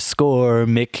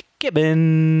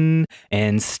Dustin_McKibben,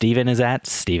 and Steven is at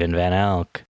Steven Van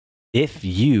Elk. If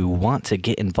you want to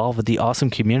get involved with the awesome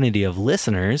community of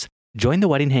listeners, join the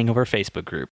Wedding Hangover Facebook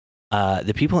group.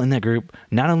 The people in that group,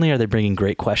 not only are they bringing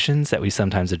great questions that we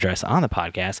sometimes address on the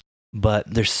podcast, but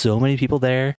there's so many people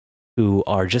there who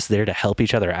are just there to help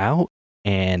each other out.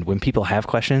 And when people have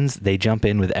questions, they jump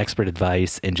in with expert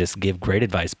advice and just give great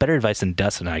advice, better advice than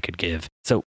Dustin and I could give.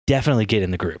 So definitely get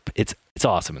in the group. It's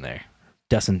awesome in there.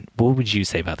 Dustin, what would you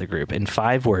say about the group? In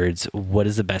 5 words, what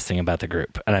is the best thing about the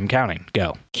group? And I'm counting.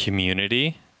 Go.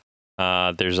 Community.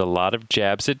 There's a lot of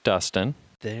jabs at Dustin.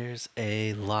 There's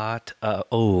a lot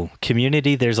of...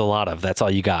 community, there's a lot of. That's all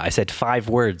you got. I said 5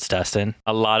 words, Dustin.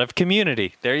 A lot of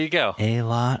community. There you go. A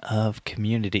lot of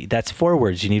community. That's 4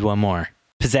 words. You need one more.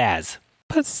 Pizzazz.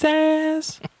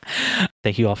 Pizzazz.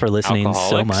 Thank you all for listening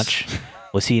so Alcoholics. much.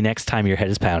 We'll see you next time your head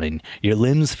is pounding, your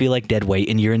limbs feel like dead weight,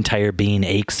 and your entire being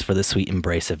aches for the sweet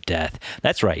embrace of death.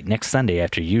 That's right, next Sunday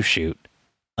after you shoot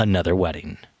another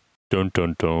wedding. Dun,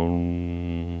 dun,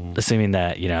 dun. Assuming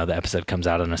that, the episode comes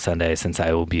out on a Sunday, since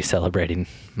I will be celebrating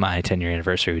my 10-year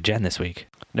anniversary with Jen this week.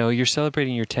 No, you're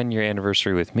celebrating your 10-year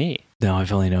anniversary with me. No,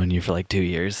 I've only known you for like 2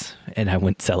 years, and I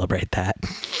wouldn't celebrate that.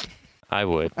 I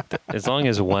would. As long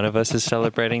as one of us is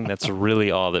celebrating, that's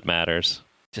really all that matters.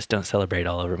 Just don't celebrate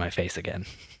all over my face again.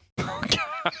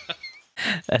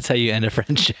 That's how you end a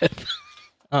friendship.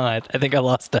 Oh, I think I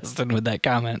lost Dustin with that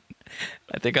comment.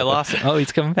 I think I lost him. Oh,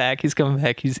 he's coming back. He's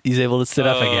able to sit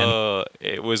up again.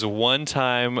 It was one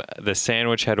time the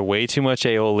sandwich had way too much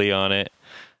aioli on it.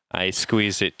 I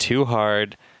squeezed it too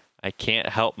hard. I can't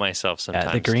help myself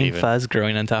sometimes. The green Steven. fuzz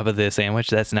growing on top of the sandwich,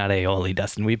 that's not aioli,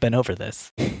 Dustin. We've been over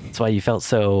this. That's why you felt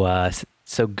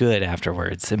so good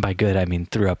afterwards. And by good, I mean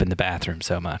threw up in the bathroom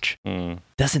so much.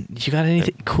 Dustin, you got any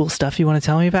cool stuff you want to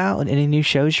tell me about? Any new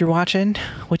shows you're watching?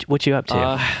 What you up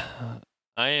to?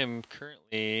 I am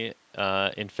currently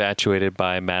infatuated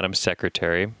by Madam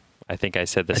Secretary. I think I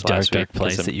said this last week. Dark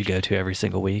place that you go to every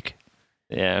single week.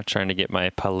 Yeah, trying to get my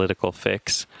political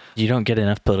fix. You don't get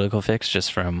enough political fix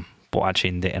just from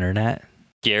watching the internet?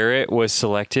 Garrett was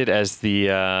selected as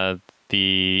the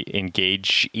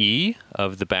engagee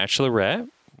of The Bachelorette,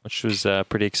 which was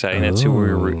pretty exciting. That's who we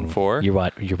were rooting for. You're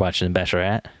watching The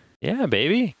Bachelorette? Yeah,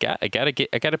 baby. I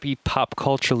gotta be pop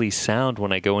culturally sound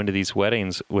when I go into these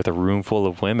weddings with a room full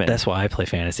of women. That's why I play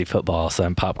fantasy football, so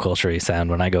I'm pop culturally sound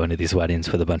when I go into these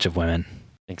weddings with a bunch of women.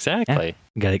 Exactly.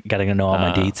 Yeah. Gotta know all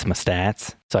my deets, my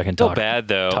stats, so I can talk. Bad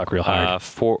though. Talk real hard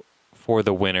for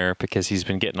the winner, because he's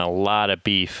been getting a lot of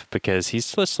beef because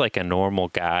he's just like a normal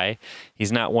guy.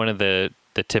 He's not one of the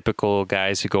typical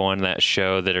guys who go on that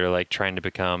show that are like trying to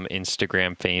become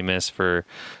Instagram famous for,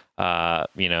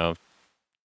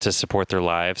 to support their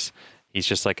lives. He's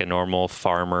just like a normal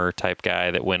farmer type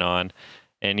guy that went on,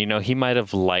 and he might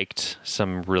have liked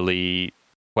some really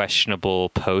questionable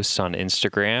posts on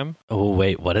Instagram. Oh,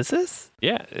 wait, what is this?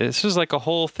 Yeah, this was like a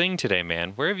whole thing today,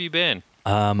 man. Where have you been?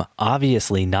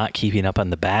 Obviously not keeping up on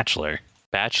The Bachelor.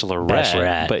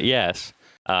 Bachelorette. But yes.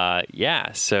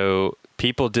 So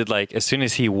people did as soon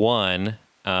as he won,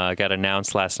 got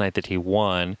announced last night that he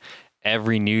won,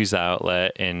 every news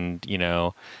outlet and,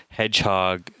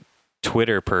 Hedgehog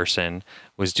Twitter person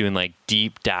was doing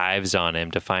deep dives on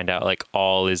him to find out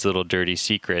all his little dirty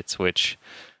secrets, which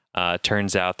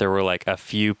turns out there were a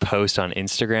few posts on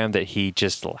Instagram that he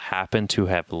just happened to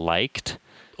have liked.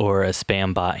 Or a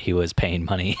spam bot he was paying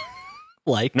money.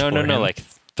 No.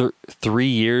 3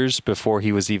 years before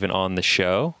he was even on the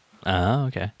show. Oh,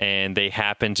 okay. And they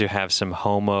happened to have some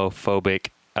homophobic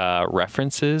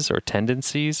references or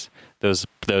tendencies. Those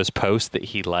posts that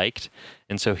he liked,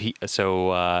 and so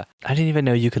I didn't even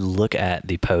know you could look at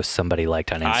the posts somebody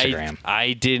liked on Instagram.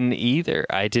 I didn't either.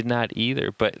 I did not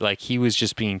either. But he was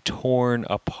just being torn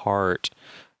apart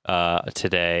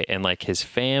today, and his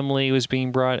family was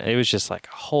being brought. It was just a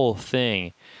whole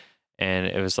thing, and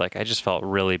it was I just felt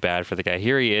really bad for the guy.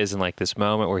 Here he is in this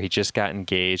moment where he just got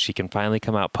engaged. He can finally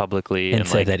come out publicly and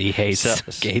say that he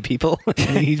hates gay people.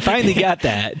 He finally got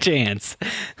that chance.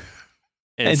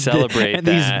 And celebrate and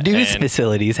that. These news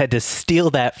facilities had to steal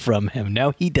that from him.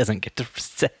 Now he doesn't get to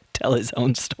tell his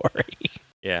own story.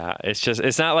 Yeah,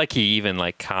 it's not like he even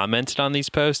commented on these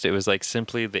posts. It was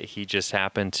simply that he just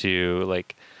happened to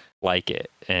like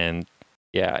it. And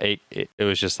yeah, it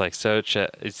was just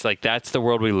it's that's the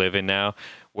world we live in now,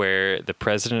 where the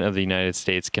president of the United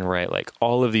States can write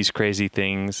all of these crazy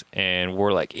things, and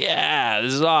we're yeah,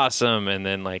 this is awesome. And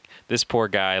then this poor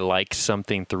guy liked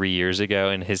something 3 years ago,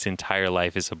 and his entire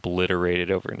life is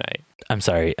obliterated overnight. I'm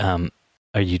sorry.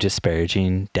 Are you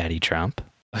disparaging Daddy Trump?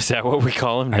 Is that what we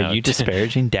call him now? Are you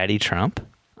disparaging Daddy Trump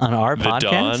on our podcast?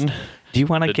 Don? Do you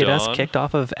want to get us Don? kicked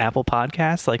off of Apple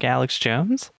Podcasts like Alex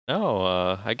Jones?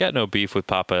 No, I got no beef with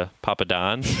Papa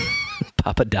Don.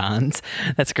 Papa Don's.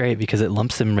 That's great because it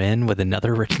lumps him in with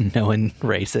another known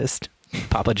racist,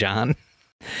 Papa John.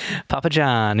 Papa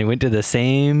John, who went to the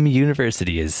same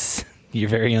university as your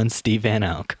very own Steve Van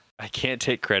Elk. I can't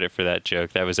take credit for that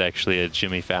joke. That was actually a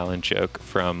Jimmy Fallon joke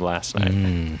from last night.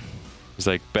 It was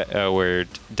like where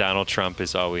Donald Trump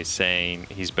is always saying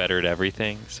he's better at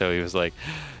everything. So he was like,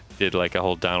 did like a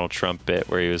whole Donald Trump bit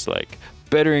where he was like,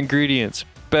 better ingredients,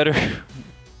 better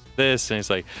this. And he's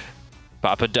like,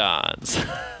 Papa Don's.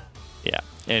 Yeah.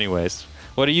 Anyways,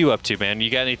 what are you up to, man? You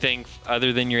got anything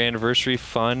other than your anniversary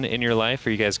fun in your life? Are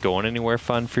you guys going anywhere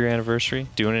fun for your anniversary?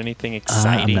 Doing anything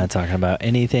exciting? I'm not talking about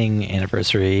anything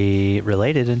anniversary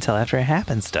related until after it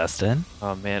happens, Dustin.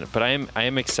 Oh man, but I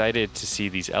am excited to see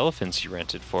these elephants you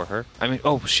rented for her. I mean,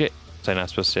 oh shit. Was I not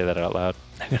supposed to say that out loud?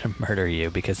 I'm going to murder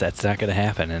you because that's not going to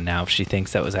happen. And now if she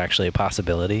thinks that was actually a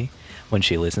possibility when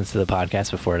she listens to the podcast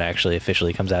before it actually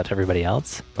officially comes out to everybody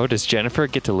else. Oh, does Jennifer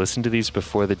get to listen to these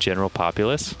before the general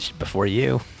populace? Before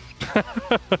you.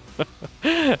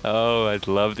 Oh, I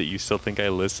love that you still think I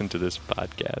listen to this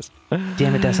podcast.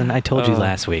 Damn it, Dustin. I told you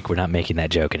last week we're not making that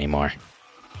joke anymore.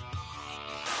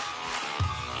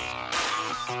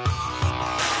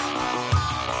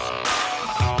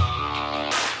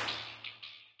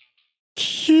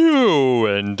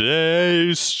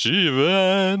 Q&A,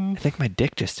 Steven. I think my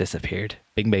dick just disappeared.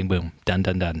 Bing, bang, boom. Done,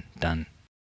 done, done, done.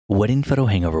 Wedding Photo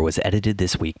Hangover was edited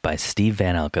this week by Steve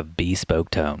Van Elk of Bespoke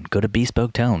Tone. Go to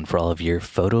Bespoke Tone for all of your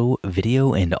photo,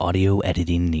 video, and audio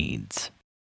editing needs.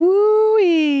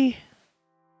 Woo-wee!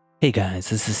 Hey guys,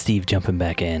 this is Steve jumping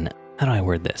back in. How do I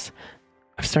word this?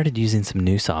 I've started using some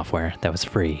new software that was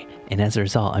free, and as a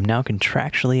result, I'm now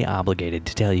contractually obligated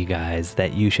to tell you guys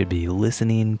that you should be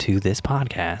listening to this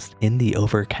podcast in the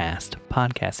Overcast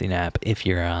podcasting app if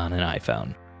you're on an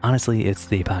iPhone. Honestly, it's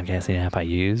the podcasting app I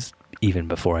used even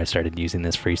before I started using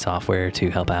this free software to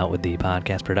help out with the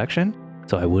podcast production,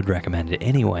 so I would recommend it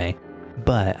anyway,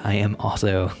 but I am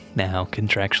also now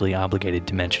contractually obligated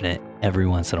to mention it every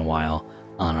once in a while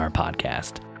on our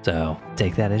podcast. So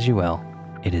take that as you will.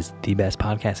 It is the best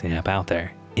podcasting app out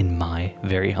there, in my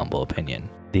very humble opinion.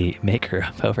 The maker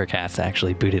of Overcast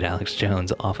actually booted Alex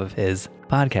Jones off of his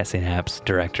podcasting apps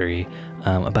directory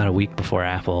about a week before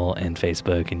Apple and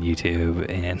Facebook and YouTube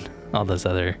and all those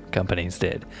other companies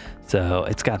did. So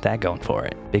it's got that going for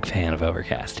it. Big fan of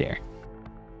Overcast here.